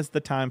morning is the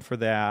time for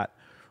that,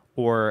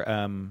 or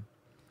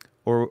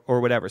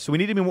whatever. So we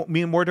need to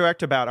be more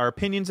direct about our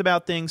opinions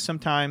about things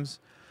sometimes,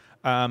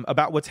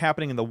 about what's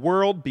happening in the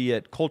world, be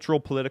it cultural,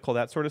 political,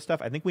 that sort of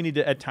stuff. I think we need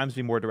to at times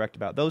be more direct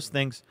about those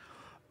things,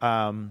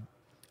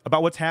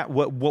 about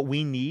what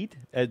we need,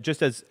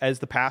 just as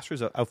the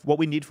pastors of what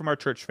we need from our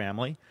church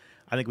family.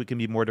 I think we can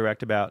be more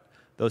direct about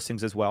those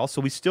things as well.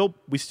 So we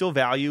still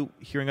value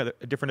hearing other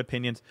different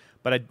opinions,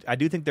 but I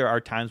do think there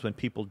are times when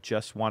people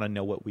just want to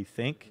know what we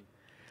think,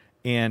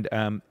 and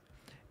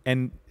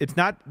that's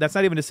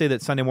not even to say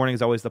that Sunday morning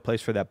is always the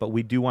place for that, but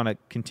we do want to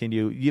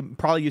continue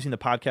probably using the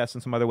podcast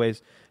and some other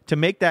ways to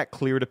make that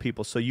clear to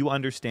people, so you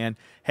understand.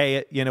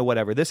 Hey,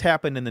 whatever this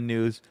happened in the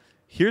news.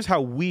 Here's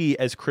how we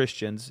as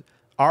Christians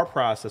are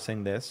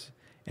processing this,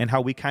 and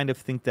how we kind of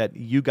think that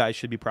you guys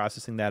should be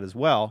processing that as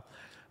well.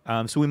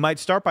 So we might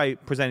start by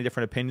presenting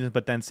different opinions,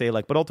 but then say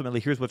but ultimately,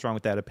 here's what's wrong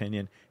with that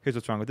opinion. Here's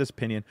what's wrong with this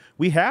opinion.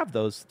 We have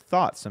those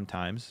thoughts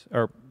sometimes,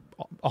 or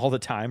all the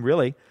time,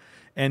 really.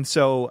 And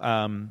so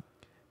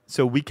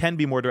we can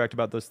be more direct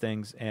about those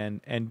things,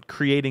 and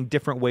creating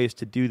different ways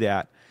to do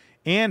that,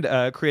 and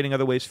creating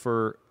ways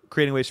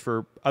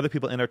for other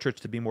people in our church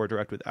to be more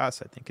direct with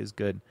us, I think is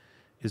good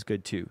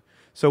too.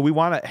 So we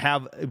want to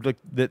have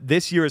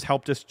this year has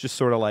helped us just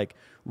sort of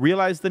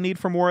realize the need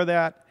for more of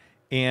that,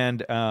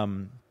 and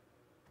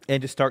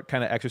just start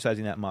kind of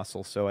exercising that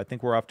muscle. So I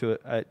think we're off to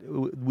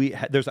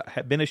there's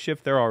been a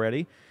shift there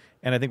already,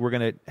 and I think we're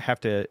going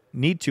to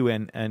need to,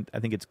 and I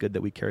think it's good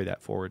that we carry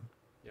that forward.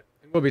 Yeah.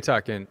 And we'll be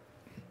talking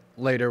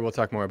later. We'll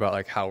talk more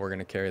about how we're going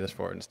to carry this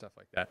forward and stuff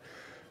like that.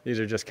 These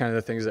are just kind of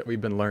the things that we've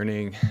been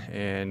learning,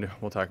 and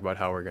we'll talk about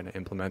how we're going to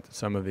implement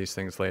some of these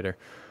things later.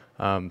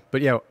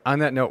 But on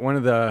that note,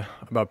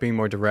 about being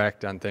more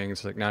direct on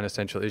things like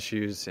non-essential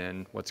issues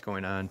and what's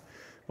going on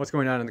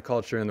in the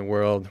culture and the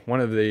world. One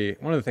of the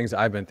things that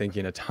I've been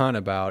thinking a ton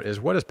about is,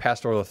 what does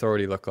pastoral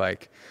authority look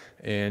like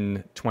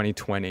in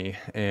 2020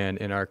 and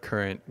in our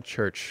current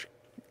church,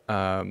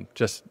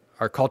 just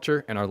our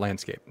culture and our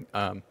landscape.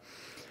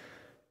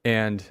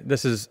 And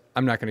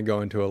I'm not going to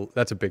go into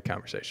that's a big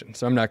conversation.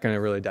 So I'm not going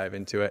to really dive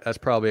into it. That's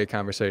probably a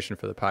conversation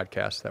for the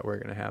podcast that we're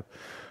going to have.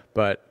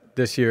 But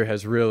this year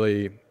has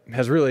really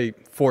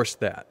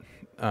forced that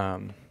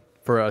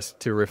for us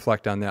to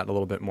reflect on that a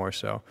little bit more.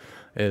 So,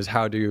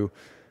 how do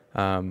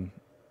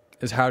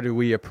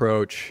we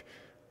approach?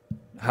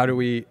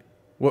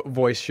 What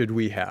voice should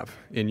we have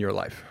in your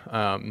life,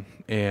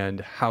 and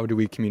how do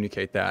we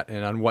communicate that?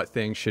 And on what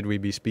things should we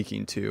be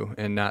speaking to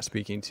and not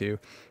speaking to?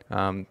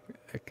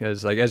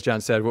 Because, as John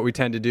said, what we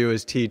tend to do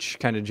is teach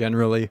kind of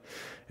generally,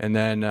 and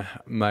then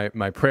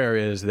my prayer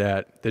is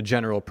that the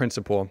general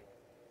principle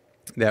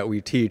that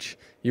we teach,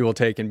 you will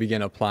take and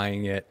begin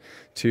applying it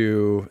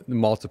to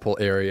multiple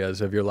areas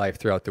of your life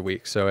throughout the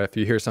week. So if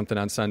you hear something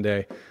on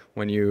Sunday,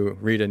 when you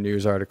read a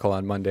news article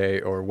on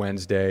Monday or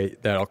Wednesday,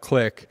 that'll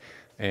click,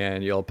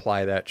 and you'll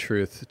apply that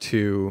truth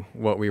to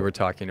what we were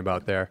talking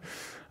about there.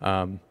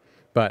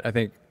 But I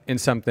think in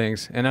some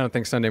things, and I don't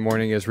think Sunday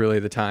morning is really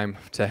the time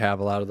to have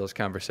a lot of those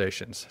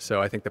conversations.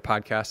 So I think the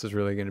podcast is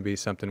really going to be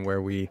something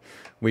where we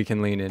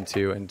can lean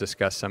into and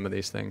discuss some of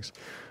these things.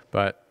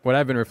 But what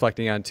I've been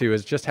reflecting on too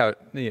is just how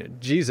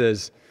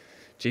Jesus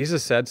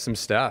said some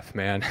stuff,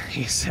 man.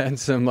 He said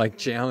some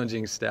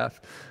challenging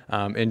stuff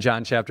in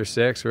John chapter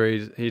 6, where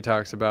he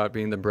talks about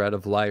being the bread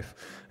of life,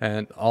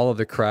 and all of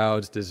the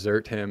crowds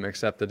desert him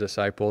except the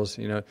disciples,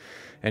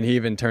 and he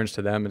even turns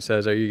to them and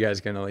says, "Are you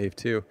guys going to leave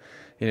too?"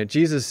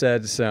 Jesus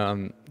said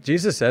some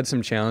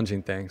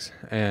challenging things,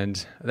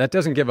 and that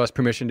doesn't give us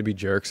permission to be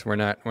jerks. We're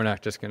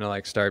not just going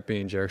to start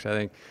being jerks. I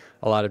think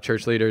a lot of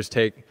church leaders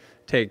take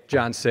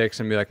John 6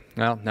 and be like,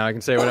 well, now I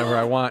can say whatever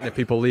I want, and if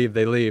people leave,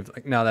 they leave.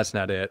 No, that's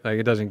not it.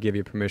 It doesn't give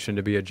you permission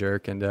to be a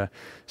jerk and to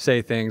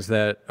say things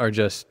that are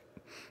just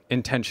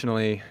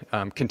intentionally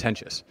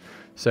contentious.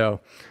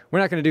 So we're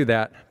not going to do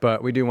that,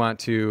 but we do want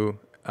to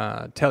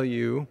tell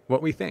you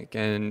what we think,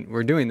 and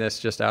we're doing this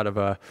just out of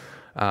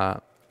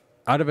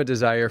a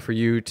desire for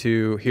you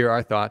to hear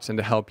our thoughts and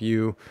to help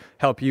you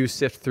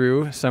sift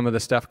through some of the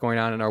stuff going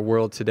on in our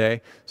world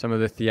today, some of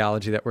the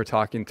theology that we're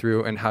talking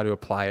through, and how to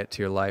apply it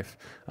to your life.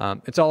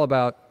 It's all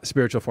about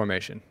spiritual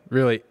formation,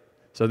 really.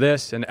 So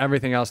this and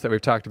everything else that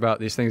we've talked about,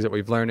 these things that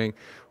we've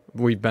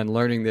been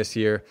learning this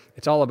year,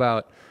 it's all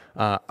about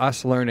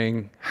us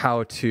learning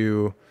how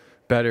to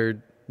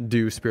better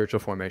do spiritual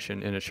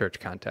formation in a church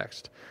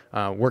context.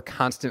 We're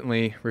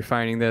constantly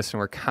refining this, and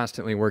we're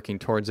constantly working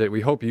towards it.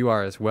 We hope you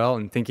are as well,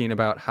 and thinking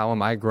about, how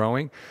am I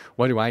growing?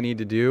 What do I need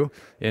to do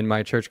in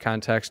my church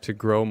context to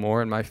grow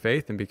more in my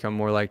faith and become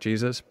more like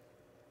Jesus?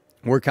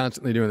 We're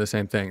constantly doing the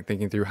same thing,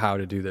 thinking through how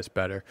to do this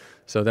better.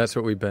 So that's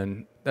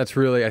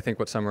really, I think,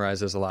 what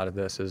summarizes a lot of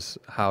this, is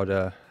how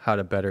to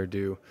better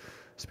do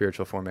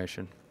spiritual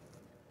formation.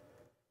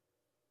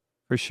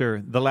 For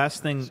sure. The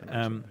last thing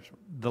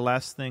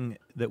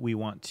that we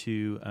want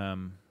to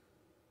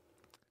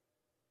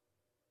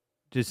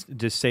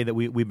just say that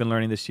we've been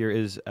learning this year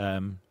is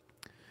that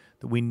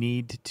we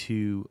need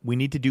to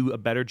do a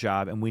better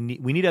job, and we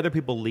need other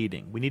people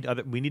leading. We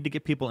need to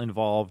get people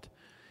involved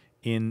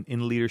in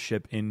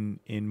leadership in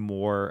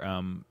more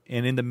and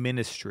in the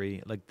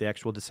ministry, like the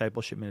actual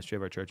discipleship ministry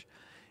of our church,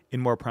 in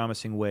more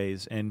promising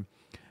ways. And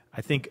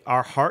I think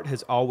our heart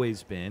has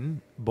always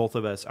been, both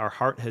of us, our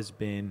heart has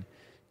been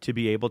to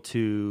be able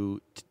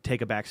to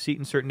take a back seat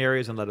in certain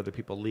areas and let other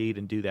people lead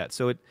and do that.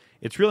 So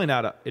it's really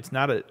not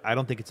I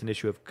don't think it's an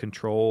issue of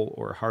control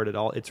or heart at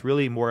all. It's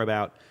really more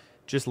about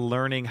just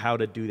learning how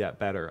to do that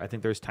better. I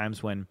think there's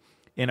times when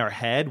in our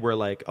head we're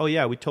like, oh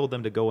yeah, we told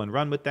them to go and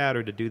run with that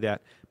or to do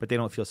that, but they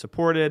don't feel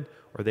supported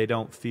or they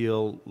don't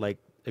feel like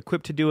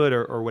equipped to do it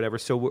or whatever.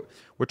 So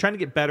we're trying to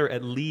get better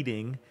at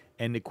leading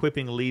and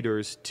equipping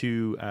leaders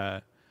to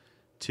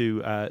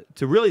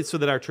really so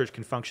that our church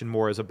can function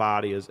more as a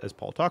body, as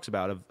Paul talks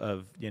about,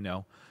 of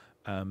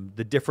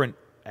the different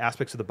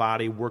aspects of the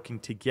body working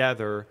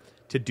together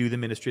to do the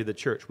ministry of the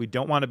church. We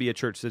don't want to be a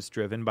church that's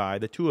driven by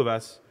the two of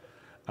us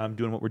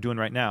doing what we're doing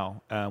right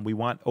now. We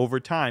want over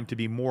time to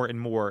be more and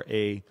more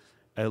a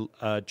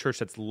church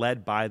that's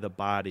led by the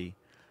body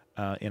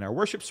in our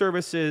worship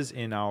services,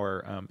 in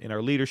our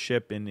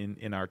leadership, and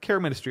in our care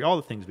ministry, all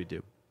the things we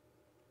do.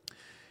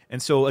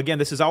 And so, again,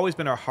 this has always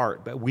been our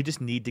heart, but we just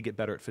need to get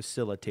better at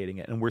facilitating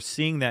it. And we're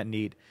seeing that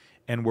need,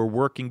 and we're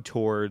working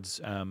towards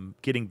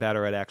getting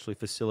better at actually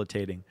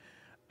facilitating,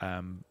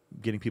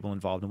 getting people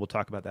involved. And we'll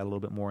talk about that a little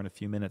bit more in a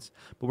few minutes.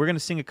 But we're going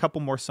to sing a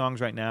couple more songs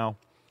right now,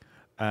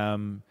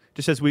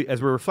 just as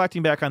we're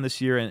reflecting back on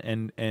this year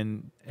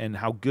and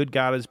how good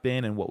God has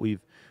been and what we've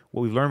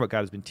learned, what God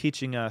has been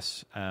teaching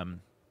us. I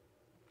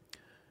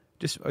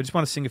just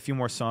want to sing a few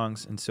more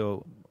songs, and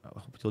so I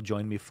hope you'll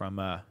join me from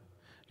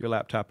your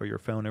laptop or your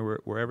phone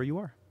or wherever you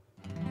are.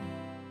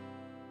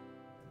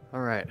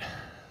 All right.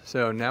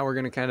 So now we're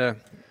going to kind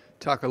of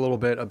talk a little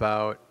bit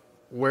about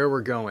where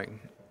we're going,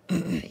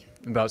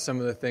 about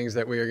some of the things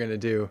that we are going to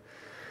do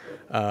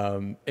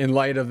in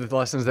light of the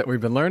lessons that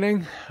we've been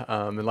learning,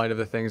 in light of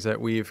the things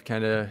that we've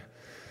kind of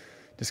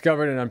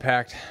discovered and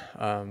unpacked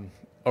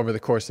over the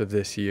course of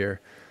this year.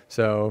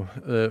 So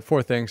the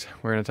 4 things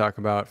we're going to talk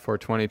about for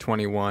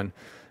 2021,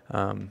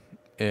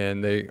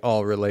 and they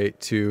all relate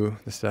to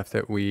the stuff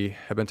that we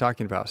have been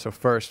talking about. So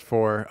first,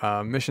 for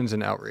missions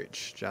and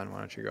outreach. John, why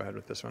don't you go ahead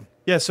with this one?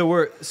 Yeah, so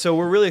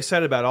we're really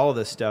excited about all of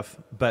this stuff,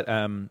 but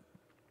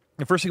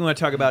the first thing we want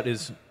to talk about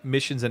is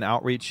missions and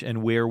outreach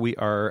and where we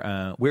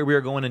are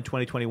going in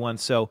 2021.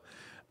 So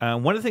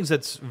one of the things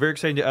that's very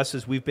exciting to us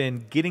is we've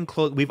been getting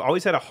close. We've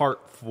always had a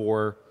heart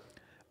for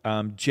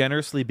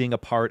generously being a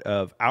part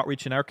of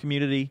outreach in our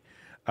community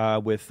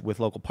with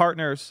local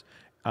partners.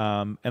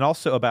 And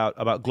also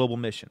about global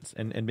missions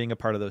and being a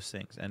part of those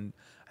things. And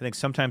I think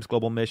sometimes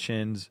global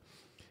missions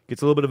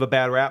gets a little bit of a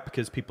bad rap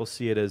because people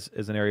see it as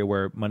an area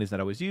where money's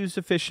not always used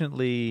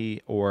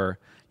efficiently, or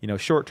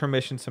short-term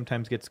missions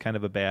sometimes gets kind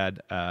of a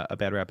bad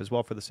rap as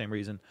well for the same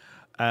reason.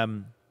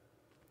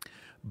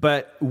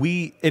 But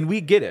we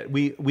get it.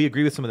 We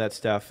agree with some of that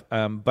stuff.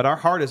 But our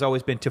heart has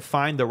always been to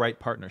find the right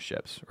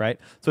partnerships, right?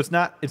 So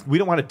we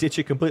don't want to ditch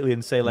it completely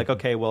and say like,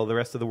 okay, well, the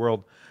rest of the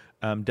world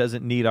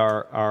doesn't need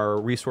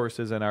our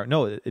resources and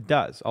no, it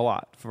does a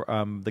lot. For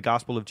the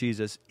gospel of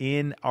Jesus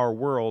in our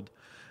world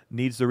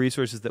needs the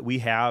resources that we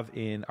have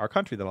in our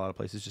country that a lot of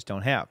places just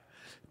don't have.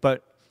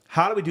 But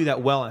how do we do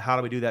that well, and how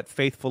do we do that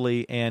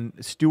faithfully and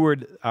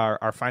steward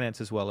our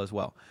finances well as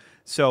well?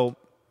 So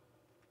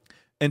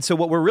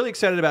what we're really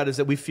excited about is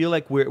that we feel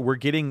like we're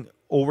getting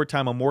over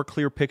time a more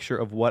clear picture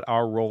of what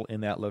our role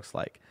in that looks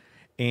like.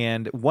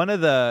 And one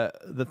of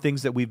the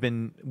things that we've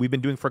been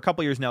doing for a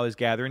couple of years now is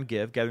Gather and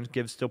Give. Gather and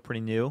Give is still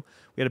pretty new.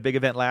 We had a big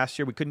event last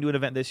year. We couldn't do an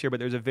event this year, but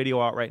there's a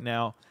video out right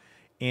now.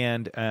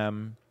 And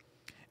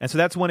so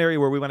that's one area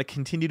where we want to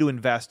continue to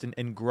invest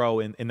and grow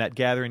in that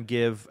Gather and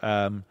Give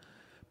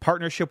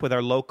partnership with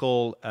our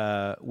local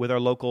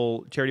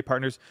charity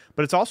partners.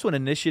 But it's also an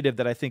initiative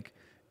that I think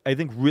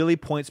really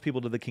points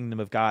people to the kingdom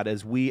of God,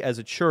 as we as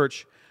a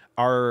church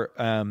are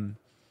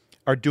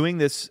doing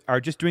this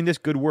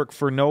good work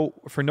for no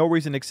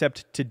reason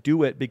except to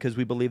do it because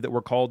we believe that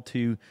we're called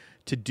to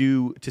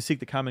seek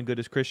the common good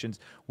as Christians.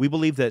 We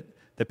believe that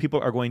people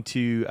are going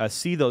to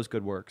see those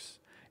good works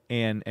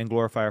and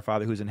glorify our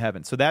Father who's in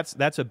heaven. So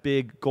that's a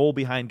big goal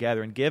behind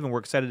Gather and Give, and we're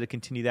excited to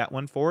continue that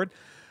one forward.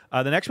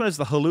 The next one is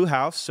the Halloo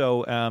House.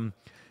 So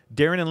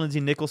Darren and Lindsay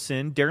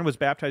Nicholson. Darren was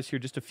baptized here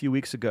just a few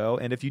weeks ago,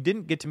 and if you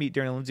didn't get to meet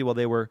Darren and Lindsay while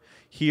they were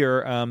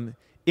here,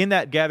 in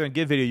that Gather and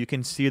Give video, you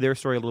can see their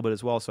story a little bit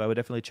as well, so I would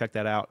definitely check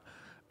that out.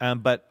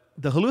 But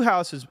the Halloo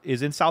House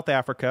is in South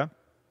Africa.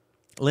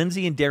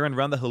 Lindsay and Darren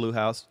run the Halloo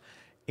House,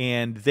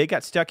 and they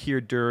got stuck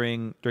here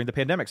during the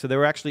pandemic. So they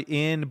were actually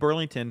in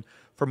Burlington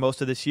for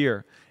most of this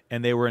year,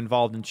 and they were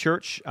involved in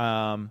church,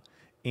 and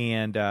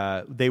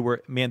they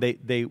were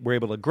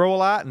able to grow a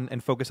lot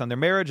and focus on their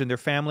marriage and their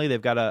family.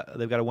 They've got a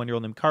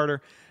 1-year-old named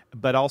Carter,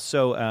 but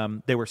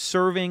also they were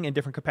serving in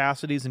different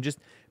capacities and just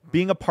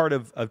being a part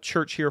of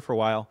church here for a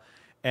while.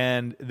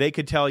 And they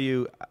could tell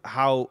you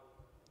how,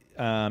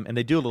 and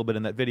they do a little bit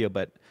in that video,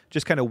 but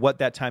just kind of what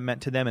that time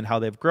meant to them and how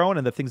they've grown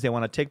and the things they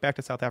want to take back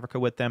to South Africa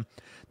with them.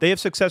 They have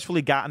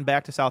successfully gotten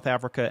back to South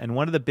Africa, and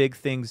one of the big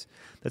things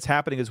that's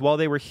happening is while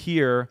they were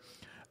here,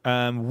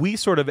 we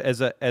sort of,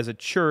 as a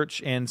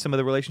church and some of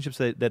the relationships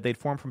that they'd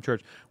formed from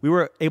church, we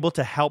were able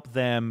to help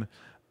them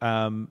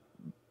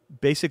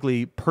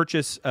basically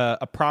purchase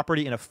a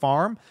property in a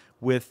farm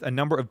with a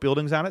number of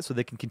buildings on it so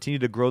they can continue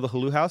to grow the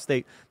Halloo House.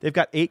 They've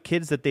got 8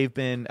 kids that they've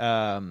been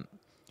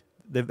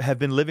they have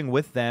been living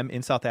with them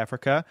in South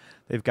Africa.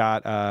 They've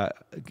got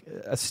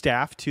a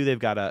staff too. They've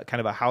got a kind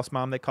of a house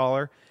mom, they call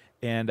her,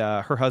 and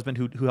her husband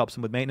who helps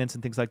them with maintenance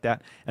and things like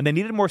that. And they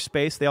needed more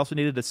space. They also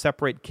needed to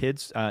separate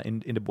kids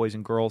into boys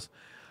and girls.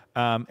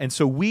 And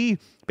so we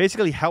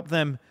basically help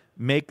them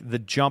make the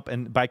jump,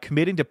 and by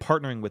committing to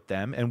partnering with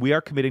them, and we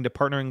are committing to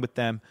partnering with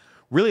them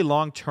really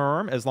long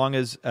term, as long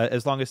as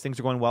things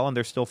are going well and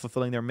they're still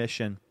fulfilling their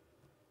mission.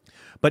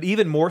 But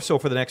even more so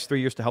for the next 3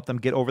 years to help them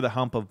get over the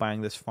hump of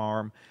buying this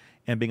farm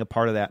and being a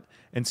part of that.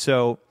 And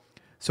so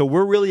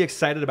we're really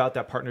excited about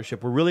that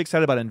partnership. We're really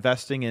excited about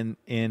investing in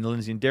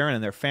Lindsay and Darren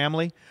and their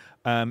family.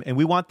 And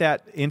we want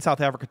that in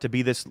South Africa to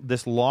be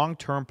this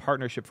long-term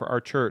partnership for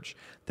our church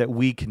that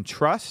we can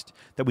trust,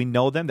 that we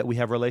know them, that we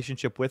have a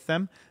relationship with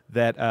them,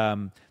 that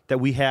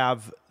we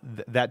have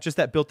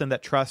that built in,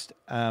 that trust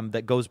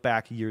that goes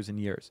back years and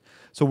years.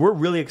 So we're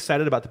really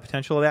excited about the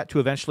potential of that to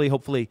eventually,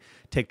 hopefully,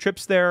 take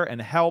trips there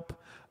and help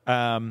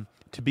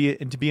to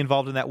be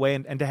involved in that way,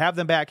 and to have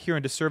them back here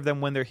and to serve them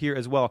when they're here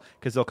as well,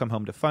 because they'll come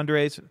home to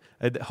fundraise.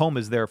 Home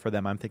is there for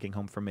them. I'm thinking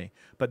home for me,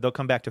 but they'll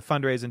come back to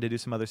fundraise and to do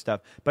some other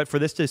stuff. But for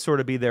this to sort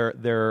of be their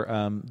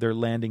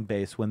landing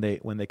base when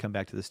they come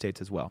back to the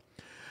States as well.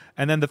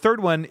 And then the third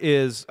one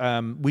is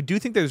we do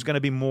think there's going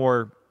to be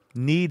more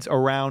needs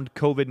around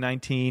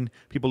COVID-19,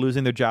 people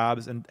losing their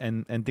jobs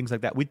and things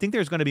like that. We think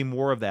there's going to be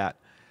more of that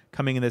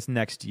coming in this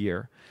next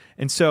year.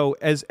 And so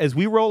as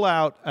we roll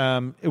out,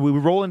 we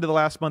roll into the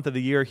last month of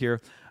the year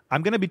here,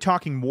 I'm going to be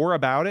talking more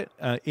about it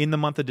in the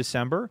month of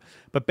December.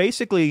 But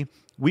basically,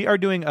 we are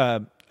doing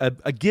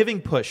a giving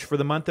push for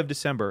the month of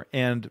December.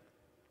 And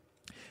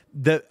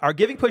our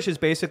giving push is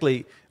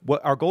basically,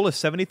 what our goal is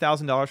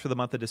 $70,000 for the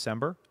month of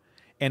December.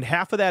 And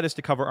half of that is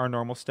to cover our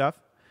normal stuff.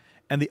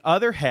 And the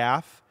other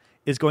half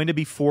is going to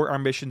be for our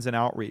missions and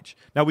outreach.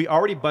 Now, we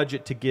already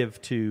budget to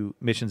give to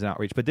missions and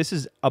outreach, but this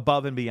is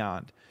above and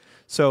beyond.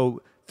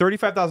 So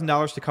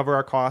 $35,000 to cover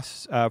our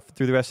costs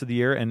through the rest of the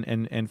year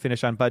and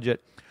finish on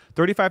budget.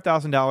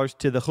 $35,000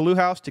 to the Hulu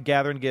House, to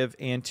Gather and Give,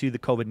 and to the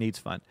COVID Needs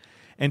Fund.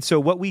 And so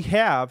what we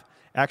have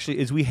actually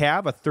is we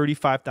have a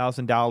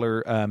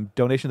 $35,000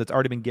 donation that's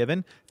already been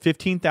given,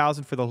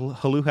 $15,000 for the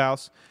Hulu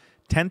House,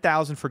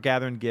 $10,000 for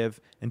Gather and Give,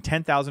 and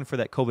 $10,000 for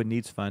that COVID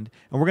Needs Fund.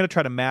 And we're going to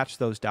try to match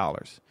those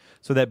dollars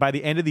so that by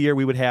the end of the year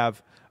we would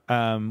have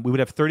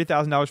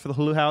 $30,000 for the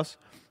Hulu House,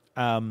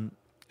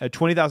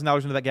 $20,000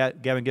 into that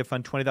Gather and Give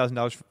fund,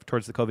 $20,000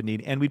 towards the COVID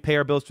need, and we'd pay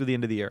our bills through the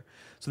end of the year.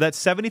 So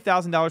that's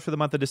 $70,000 for the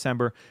month of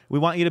December. We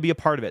want you to be a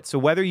part of it. So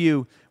whether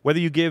you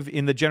give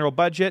in the general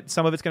budget,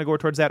 some of it's going to go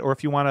towards that, or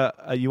if you want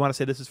to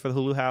say this is for the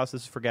Hulu House,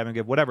 this is for Gather and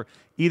Give, whatever,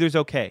 either's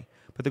okay.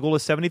 But the goal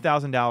is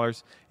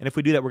 $70,000, and if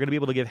we do that, we're going to be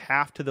able to give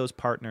half to those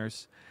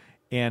partners.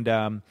 And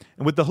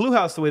with the Hulu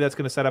House, the way that's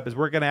going to set up is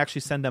we're going to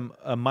actually send them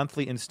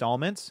monthly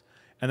installments.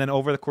 And then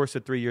over the course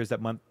of 3 years, that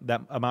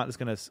amount is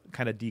going to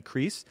kind of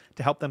decrease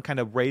to help them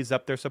kind of raise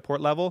up their support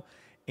level.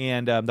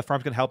 And the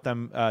farm's going to help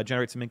them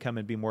generate some income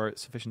and be more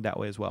sufficient that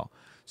way as well.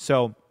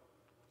 So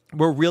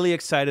we're really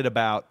excited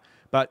about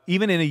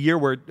even in a year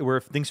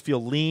where things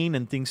feel lean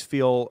and things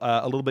feel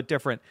a little bit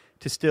different,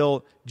 to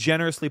still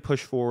generously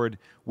push forward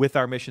with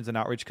our missions and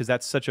outreach, because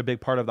that's such a big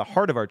part of the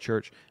heart of our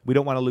church. We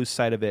don't want to lose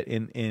sight of it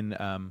in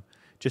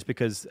just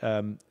because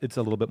it's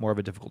a little bit more of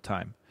a difficult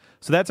time.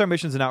 So that's our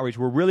missions and outreach.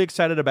 We're really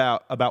excited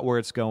about where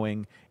it's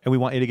going, and we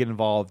want you to get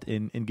involved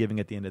in giving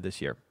at the end of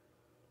this year.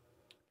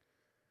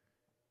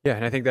 Yeah,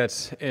 and I think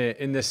that's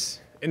in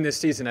this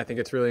season, I think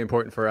it's really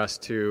important for us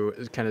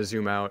to kind of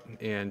zoom out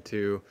and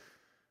to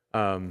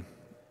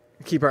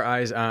keep our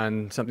eyes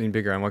on something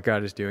bigger, on what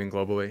God is doing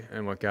globally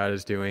and what God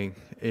is doing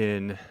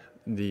in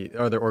the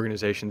other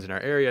organizations in our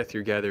area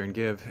through Gather and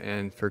Give,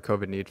 and for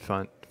COVID Need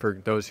Fund, for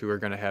those who are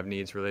going to have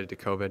needs related to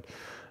COVID.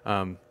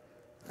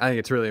 I think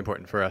it's really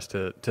important for us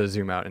to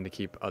zoom out and to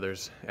keep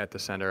others at the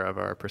center of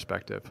our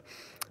perspective.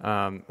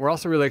 We're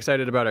also really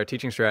excited about our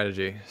teaching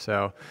strategy.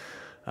 So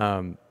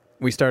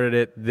we started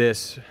it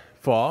this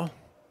fall,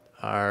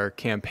 our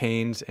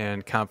campaigns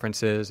and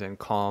conferences and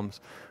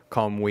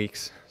calm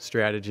weeks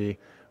strategy.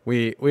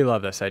 We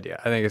love this idea.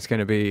 I think it's going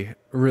to be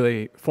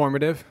really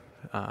formative.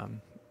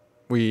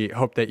 We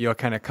hope that you'll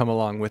kind of come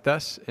along with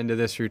us into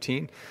this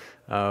routine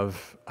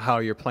of how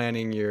you're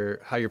planning your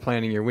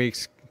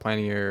weeks,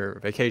 planning your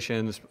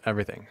vacations,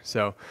 everything.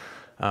 So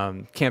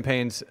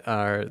campaigns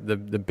are the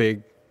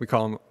big, we're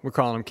calling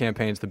them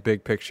campaigns, the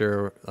big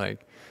picture,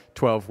 like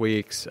 12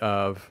 weeks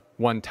of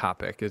one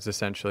topic is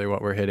essentially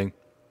what we're hitting.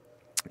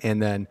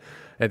 And then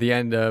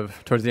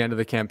towards the end of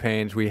the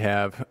campaigns, we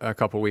have a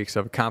couple weeks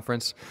of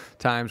conference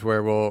times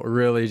where we'll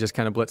really just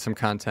kind of blitz some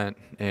content.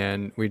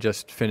 And we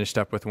just finished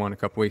up with one a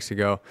couple weeks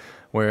ago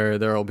where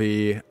there will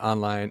be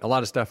online, a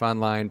lot of stuff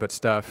online, but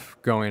stuff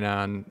going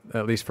on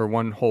at least for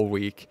one whole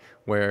week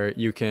where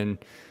you can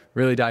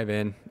really dive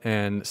in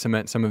and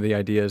cement some of the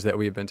ideas that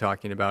we've been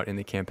talking about in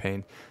the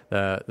campaign.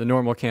 The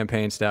normal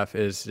campaign stuff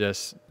is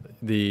just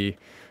the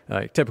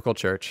typical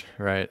church,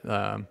 right?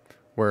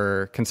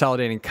 We're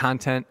consolidating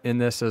content in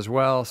this as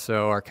well,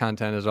 so our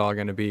content is all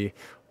going to be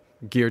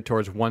geared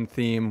towards one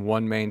theme,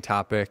 one main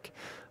topic.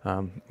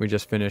 We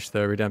just finished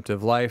the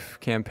Redemptive Life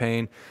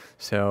campaign,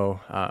 so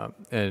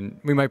and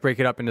we might break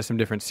it up into some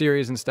different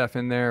series and stuff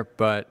in there,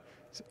 but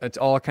it's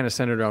all kind of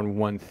centered around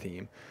one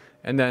theme.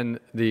 And then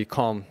the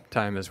calm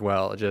time as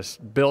well,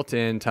 just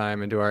built-in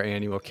time into our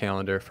annual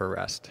calendar for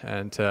rest,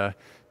 and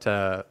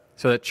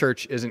so that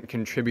church isn't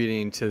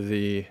contributing to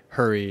the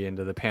hurry and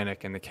to the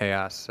panic and the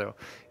chaos. So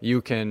you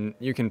can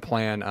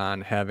plan on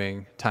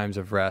having times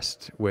of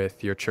rest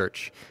with your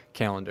church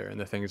calendar and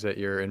the things that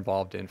you're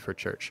involved in for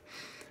church.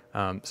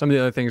 Some of the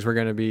other things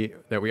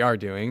we are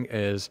doing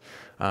is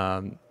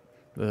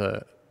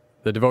the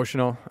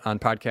devotional on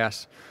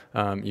podcasts.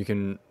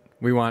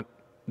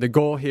 The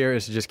goal here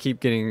is to just keep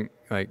getting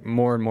like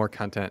more and more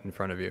content in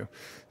front of you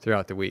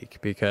throughout the week,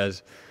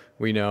 because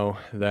we know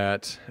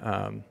that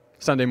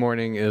Sunday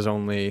morning is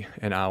only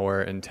an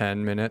hour and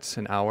 10 minutes,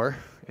 an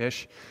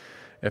hour-ish.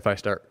 If I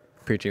start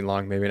preaching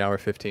long, maybe an hour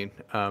 15.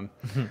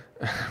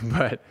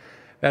 But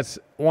that's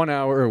 1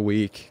 hour a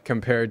week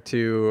compared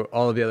to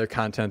all of the other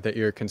content that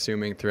you're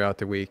consuming throughout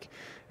the week.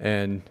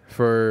 And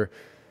for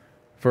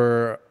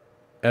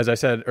as I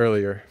said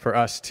earlier, for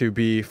us to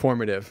be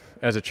formative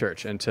as a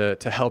church and to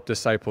help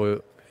disciple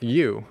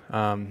you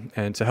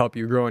and to help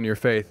you grow in your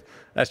faith,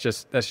 that's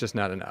just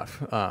not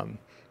enough.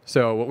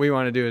 So what we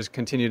want to do is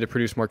continue to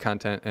produce more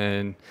content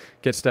and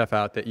get stuff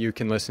out that you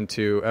can listen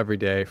to every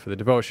day for the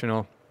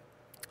devotional.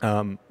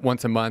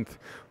 Once a month,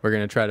 we're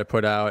going to try to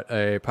put out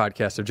a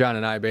podcast of John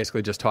and I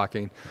basically just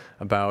talking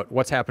about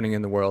what's happening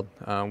in the world,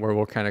 where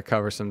we'll kind of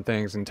cover some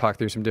things and talk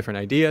through some different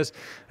ideas.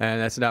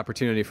 And that's an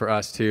opportunity for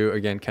us to,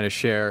 again, kind of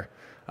share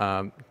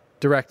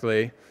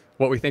directly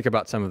what we think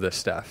about some of this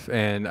stuff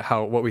and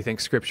what we think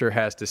Scripture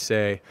has to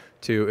say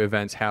to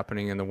events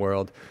happening in the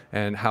world,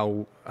 and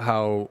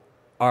how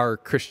our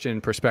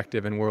Christian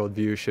perspective and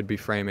worldview should be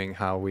framing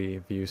how we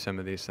view some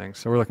of these things.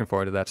 So we're looking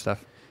forward to that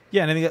stuff.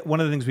 Yeah, and I think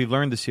one of the things we've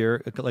learned this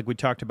year, like we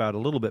talked about a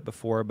little bit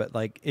before, but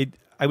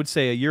I would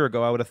say a year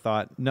ago I would have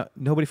thought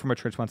nobody from our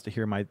church wants to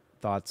hear my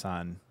thoughts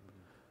on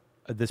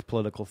this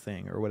political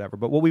thing or whatever.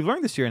 But what we've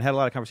learned this year and had a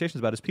lot of conversations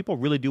about is people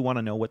really do want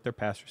to know what their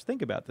pastors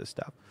think about this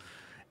stuff.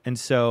 And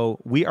so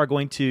we are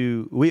going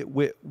to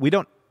we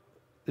don't.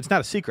 It's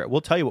not a secret.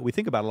 We'll tell you what we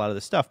think about a lot of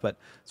this stuff. But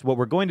so what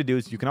we're going to do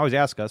is, you can always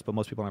ask us, but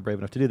most people aren't brave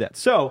enough to do that.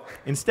 So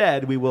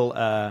instead, we will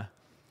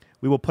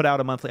put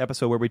out a monthly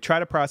episode where we try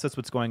to process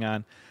what's going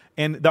on.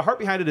 And the heart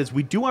behind it is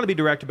we do want to be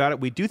direct about it.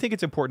 We do think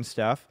it's important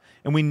stuff.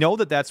 And we know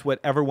that that's what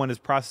everyone is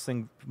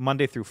processing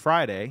Monday through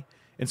Friday.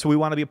 And so we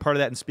want to be a part of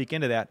that and speak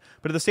into that.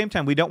 But at the same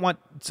time, we don't want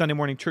Sunday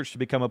morning church to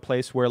become a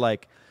place where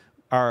like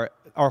our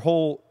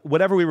whole,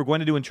 whatever we were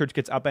going to do in church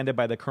gets upended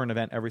by the current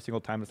event every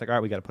single time. It's like, all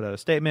right, we got to put out a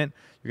statement.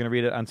 You're going to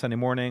read it on Sunday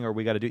morning, or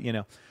we got to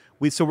do,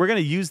 So we're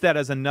going to use that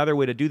as another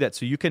way to do that.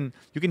 So you can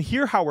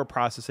hear how we're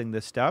processing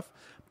this stuff,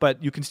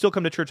 but you can still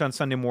come to church on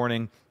Sunday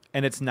morning,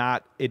 and it's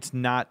not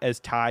as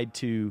tied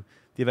to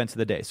the events of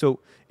the day. So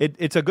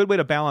it's a good way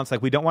to balance.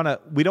 Like we don't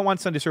want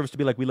Sunday service to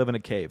be like we live in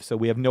a cave. So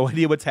we have no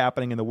idea what's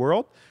happening in the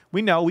world.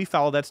 We know, we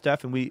follow that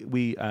stuff, and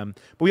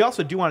but we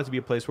also do want it to be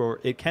a place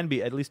where it can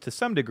be, at least to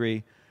some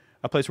degree,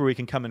 a place where we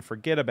can come and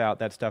forget about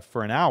that stuff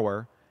for an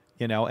hour,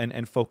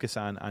 and focus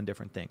on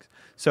different things.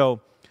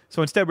 So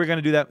instead, we're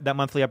going to do that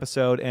monthly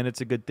episode, and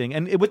it's a good thing.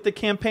 And with the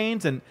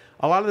campaigns and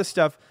a lot of this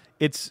stuff,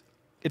 it's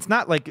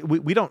not like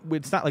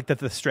it's not like that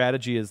the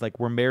strategy is like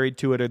we're married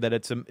to it or that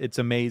it's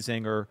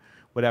amazing or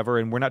whatever.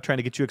 And we're not trying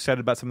to get you excited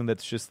about something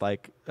that's just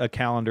like a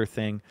calendar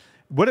thing.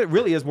 What it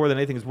really is more than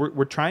anything is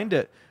we're trying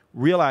to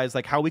realize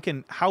like how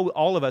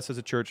all of us as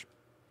a church,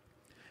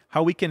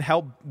 how we can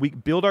help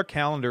build our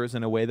calendars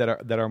in a way that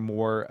are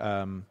more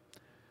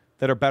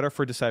that are better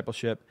for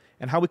discipleship,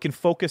 and how we can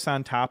focus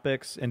on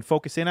topics and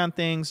focus in on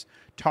things,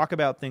 talk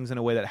about things in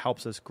a way that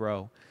helps us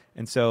grow.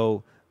 And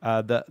so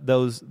that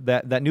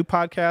new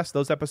podcast,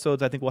 those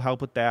episodes, I think will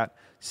help with that.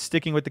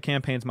 Sticking with the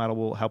campaigns model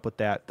will help with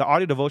that. The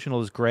audio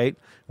devotional is great.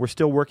 We're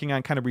still working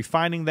on kind of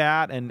refining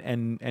that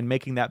and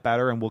making that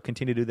better, and we'll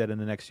continue to do that in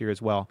the next year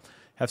as well.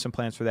 Have some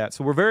plans for that.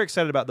 So we're very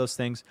excited about those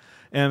things.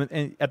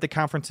 And at the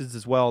conferences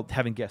as well,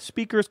 having guest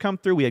speakers come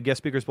through. We had guest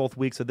speakers both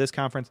weeks of this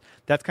conference.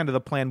 That's kind of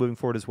the plan moving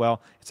forward as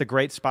well. It's a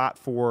great spot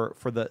for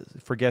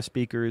guest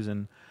speakers,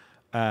 and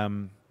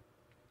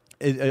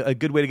a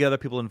good way to get other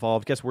people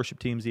involved, guest worship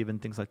teams even,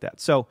 things like that.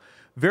 So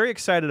very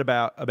excited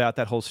about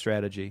that whole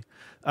strategy.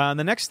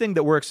 The next thing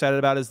that we're excited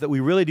about is that we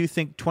really do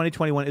think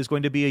 2021 is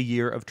going to be a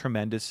year of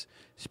tremendous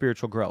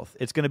spiritual growth.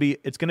 It's going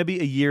to be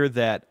a year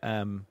that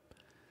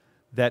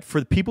for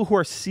the people who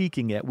are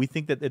seeking it, we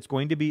think that it's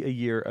going to be a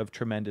year of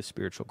tremendous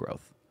spiritual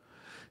growth.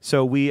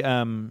 So we,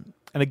 and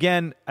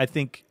again, I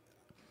think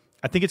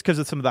it's because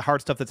of some of the hard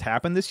stuff that's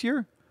happened this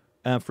year,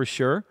 for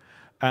sure.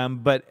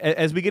 But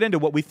as we get into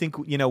what we think,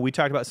 we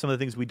talked about some of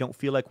the things we don't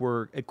feel like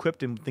we're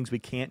equipped and things we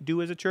can't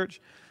do as a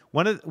church.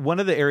 One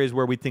of the areas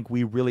where we think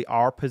we really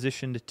are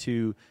positioned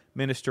to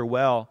minister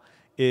well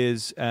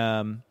is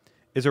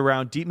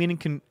around deep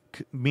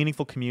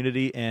meaningful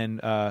community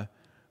and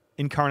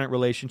incarnate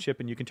relationship,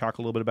 and you can talk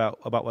a little bit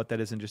about what that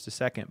is in just a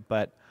second.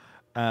 But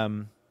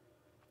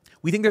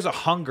we think there's a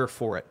hunger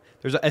for it.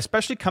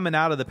 Especially coming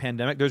out of the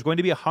pandemic, there's going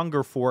to be a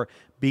hunger for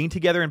being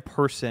together in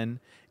person,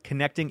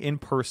 connecting in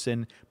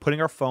person,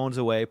 putting our phones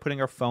away,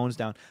 putting our phones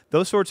down,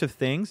 those sorts of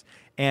things,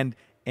 and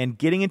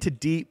getting into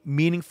deep,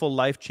 meaningful,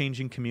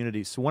 life-changing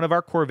communities. So one of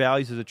our core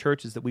values as a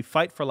church is that we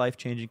fight for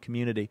life-changing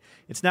community.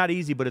 It's not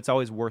easy, but it's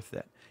always worth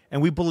it.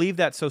 And we believe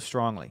that so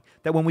strongly,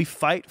 that when we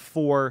fight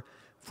for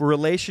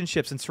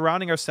relationships and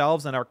surrounding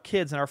ourselves and our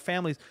kids and our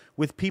families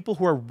with people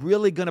who are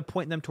really going to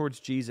point them towards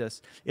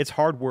Jesus, it's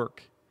hard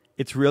work.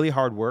 It's really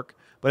hard work,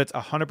 but it's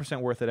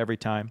 100% worth it every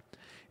time.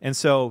 And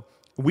so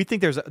we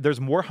think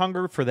there's more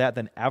hunger for that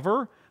than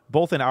ever,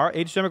 both in our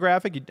age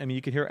demographic. I mean,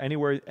 you can hear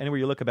anywhere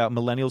you look about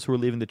millennials who are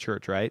leaving the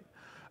church, right?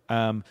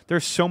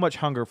 There's so much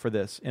hunger for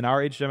this in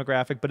our age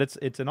demographic, but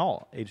it's in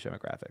all age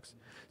demographics.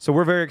 So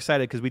we're very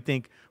excited because we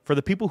think for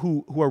the people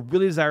who are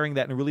really desiring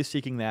that and really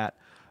seeking that,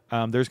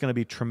 there's going to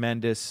be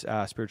tremendous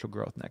spiritual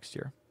growth next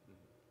year.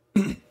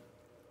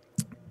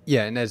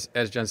 Yeah, and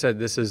as John said,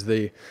 this is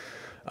the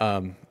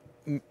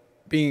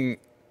being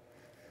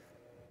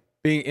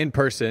in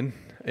person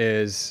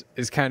is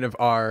kind of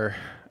our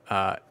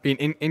being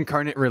in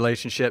incarnate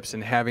relationships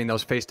and having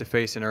those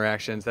face-to-face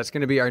interactions. That's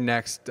going to be our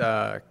next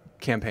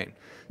campaign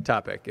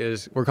topic.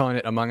 We're calling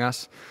it Among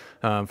Us.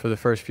 For the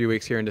first few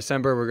weeks here in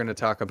December, we're going to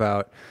talk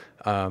about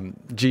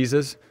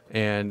Jesus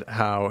and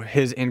how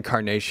his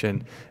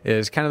incarnation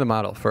is kind of the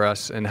model for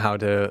us and how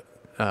to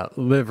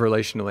live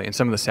relationally and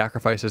some of the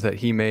sacrifices that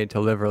he made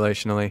to live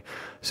relationally.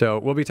 So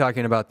we'll be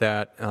talking about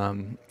that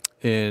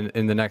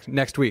in the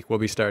next week. We'll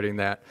be starting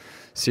that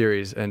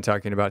series and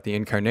talking about the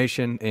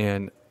incarnation,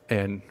 and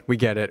we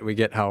get it. We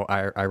get how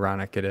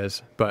ironic it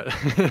is, but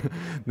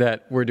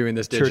that we're doing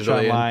this digitally. Church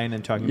online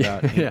and talking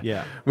about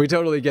yeah. We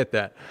totally get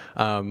that.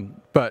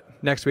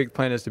 But next week,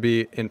 plan is to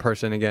be in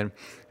person again,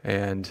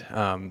 and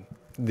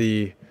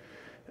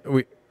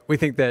we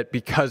think that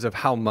because of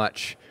how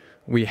much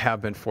we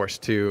have been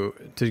forced to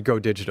go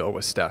digital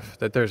with stuff,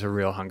 that there's a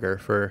real hunger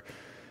for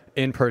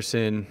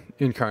in-person,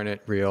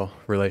 incarnate, real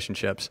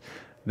relationships.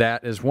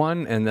 That is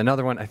one, and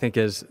another one I think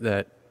is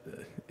that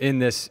in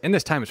this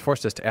time, it's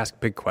forced us to ask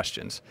big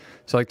questions.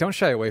 So don't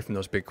shy away from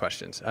those big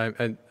questions.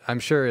 I'm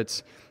sure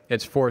it's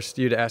forced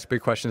you to ask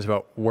big questions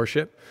about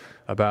worship,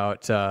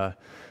 about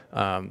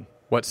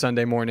what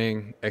Sunday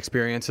morning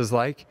experience is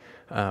like.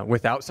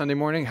 Without Sunday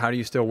morning, how do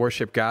you still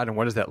worship God, and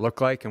what does that look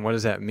like, and what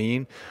does that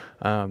mean?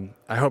 I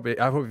hope you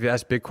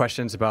ask big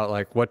questions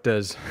about what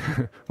does,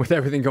 with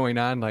everything going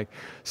on,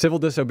 civil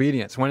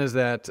disobedience. When is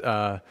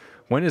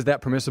that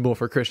permissible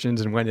for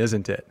Christians, and when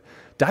isn't it?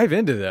 Dive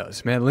into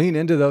those, man. Lean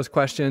into those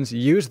questions.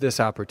 Use this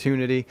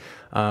opportunity.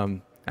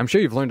 I'm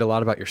sure you've learned a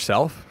lot about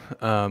yourself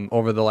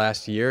over the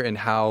last year and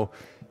how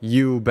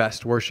you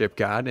best worship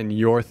God and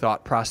your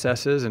thought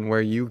processes and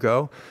where you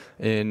go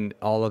in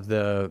all of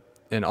the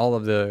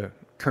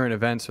current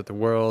events with the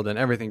world and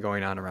everything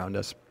going on around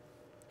us.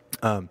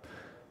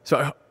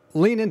 So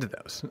lean into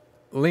those.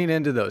 Lean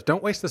into those.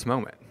 Don't waste this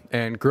moment,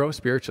 and grow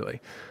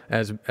spiritually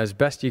as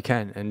best you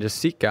can, and just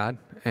seek God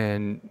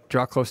and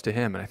draw close to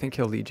him, and I think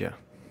he'll lead you.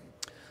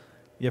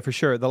 Yeah, for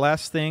sure. The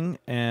last thing,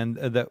 and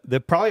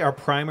the probably our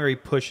primary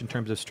push in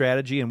terms of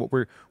strategy and what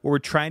we're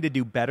trying to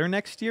do better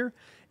next year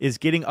is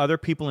getting other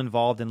people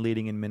involved in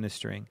leading and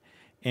ministering.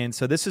 And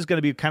so this is going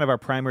to be kind of our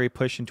primary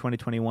push in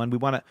 2021. We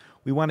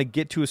want to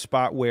get to a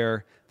spot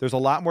where there's a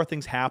lot more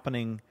things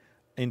happening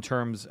in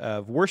terms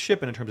of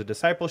worship and in terms of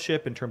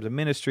discipleship, in terms of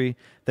ministry,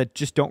 that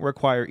just don't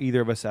require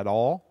either of us at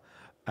all.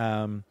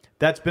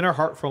 That's been our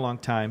heart for a long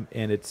time,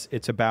 and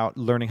it's about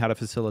learning how to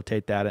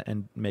facilitate that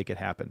and make it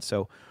happen.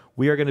 So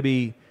we are going to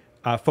be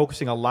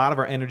focusing a lot of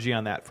our energy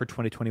on that for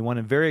 2021,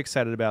 and very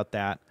excited about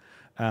that.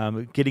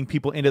 Getting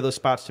people into those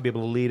spots to be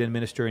able to lead and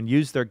minister and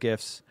use their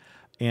gifts.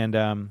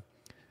 And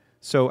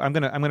so I'm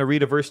gonna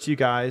read a verse to you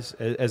guys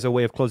as a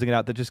way of closing it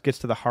out that just gets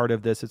to the heart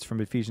of this. It's from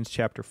Ephesians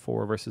chapter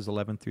 4, verses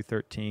 11 through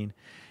 13.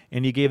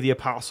 And he gave the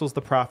apostles,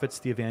 the prophets,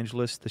 the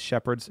evangelists, the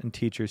shepherds, and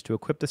teachers to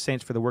equip the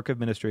saints for the work of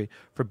ministry,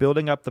 for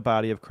building up the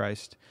body of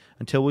Christ,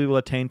 until we will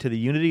attain to the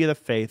unity of the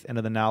faith and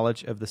of the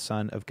knowledge of the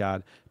Son of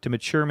God, to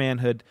mature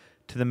manhood,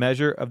 to the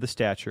measure of the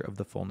stature of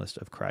the fullness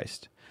of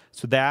Christ.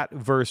 So that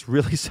verse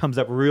really sums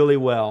up really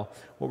well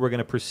what we're going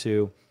to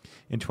pursue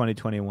in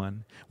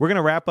 2021. We're going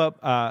to wrap up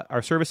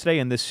our service today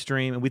in this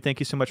stream, and we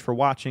thank you so much for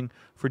watching,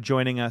 for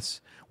joining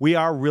us. We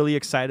are really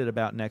excited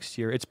about next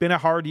year. It's been a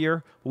hard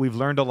year, but we've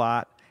learned a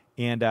lot,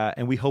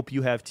 and we hope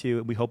you have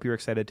too. We hope you're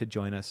excited to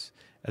join us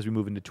as we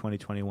move into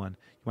 2021. You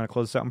want to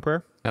close us out in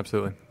prayer?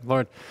 Absolutely.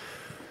 Lord,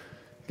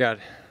 God,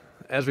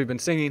 as we've been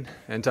singing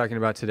and talking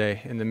about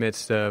today, in the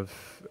midst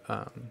of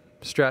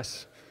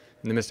stress,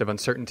 in the midst of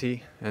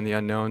uncertainty and the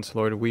unknowns,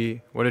 Lord,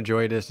 what a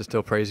joy it is to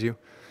still praise you.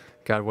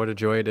 God, what a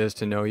joy it is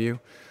to know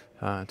you,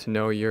 to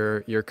know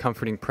your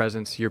comforting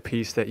presence, your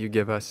peace that you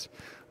give us.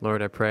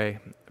 Lord, I pray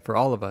for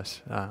all of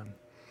us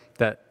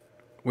that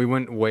we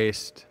wouldn't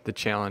waste the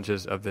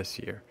challenges of this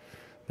year,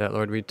 that,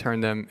 Lord, we'd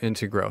turn them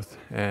into growth.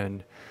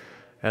 And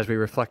as we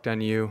reflect on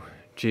you,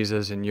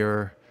 Jesus, and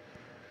your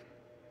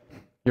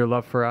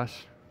love for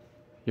us,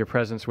 your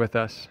presence with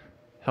us,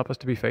 help us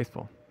to be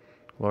faithful.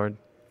 Lord,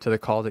 to the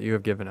call that you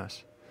have given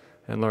us.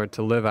 And Lord,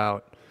 to live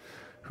out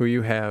who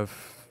you have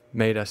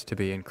made us to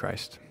be in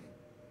Christ.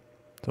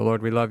 So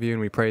Lord, we love you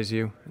and we praise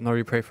you. And Lord,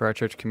 we pray for our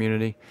church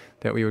community,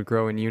 that we would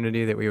grow in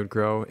unity, that we would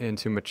grow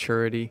into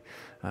maturity,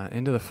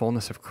 into the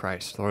fullness of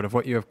Christ, Lord, of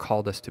what you have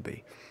called us to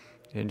be.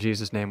 In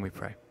Jesus' name we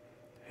pray.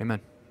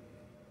 Amen.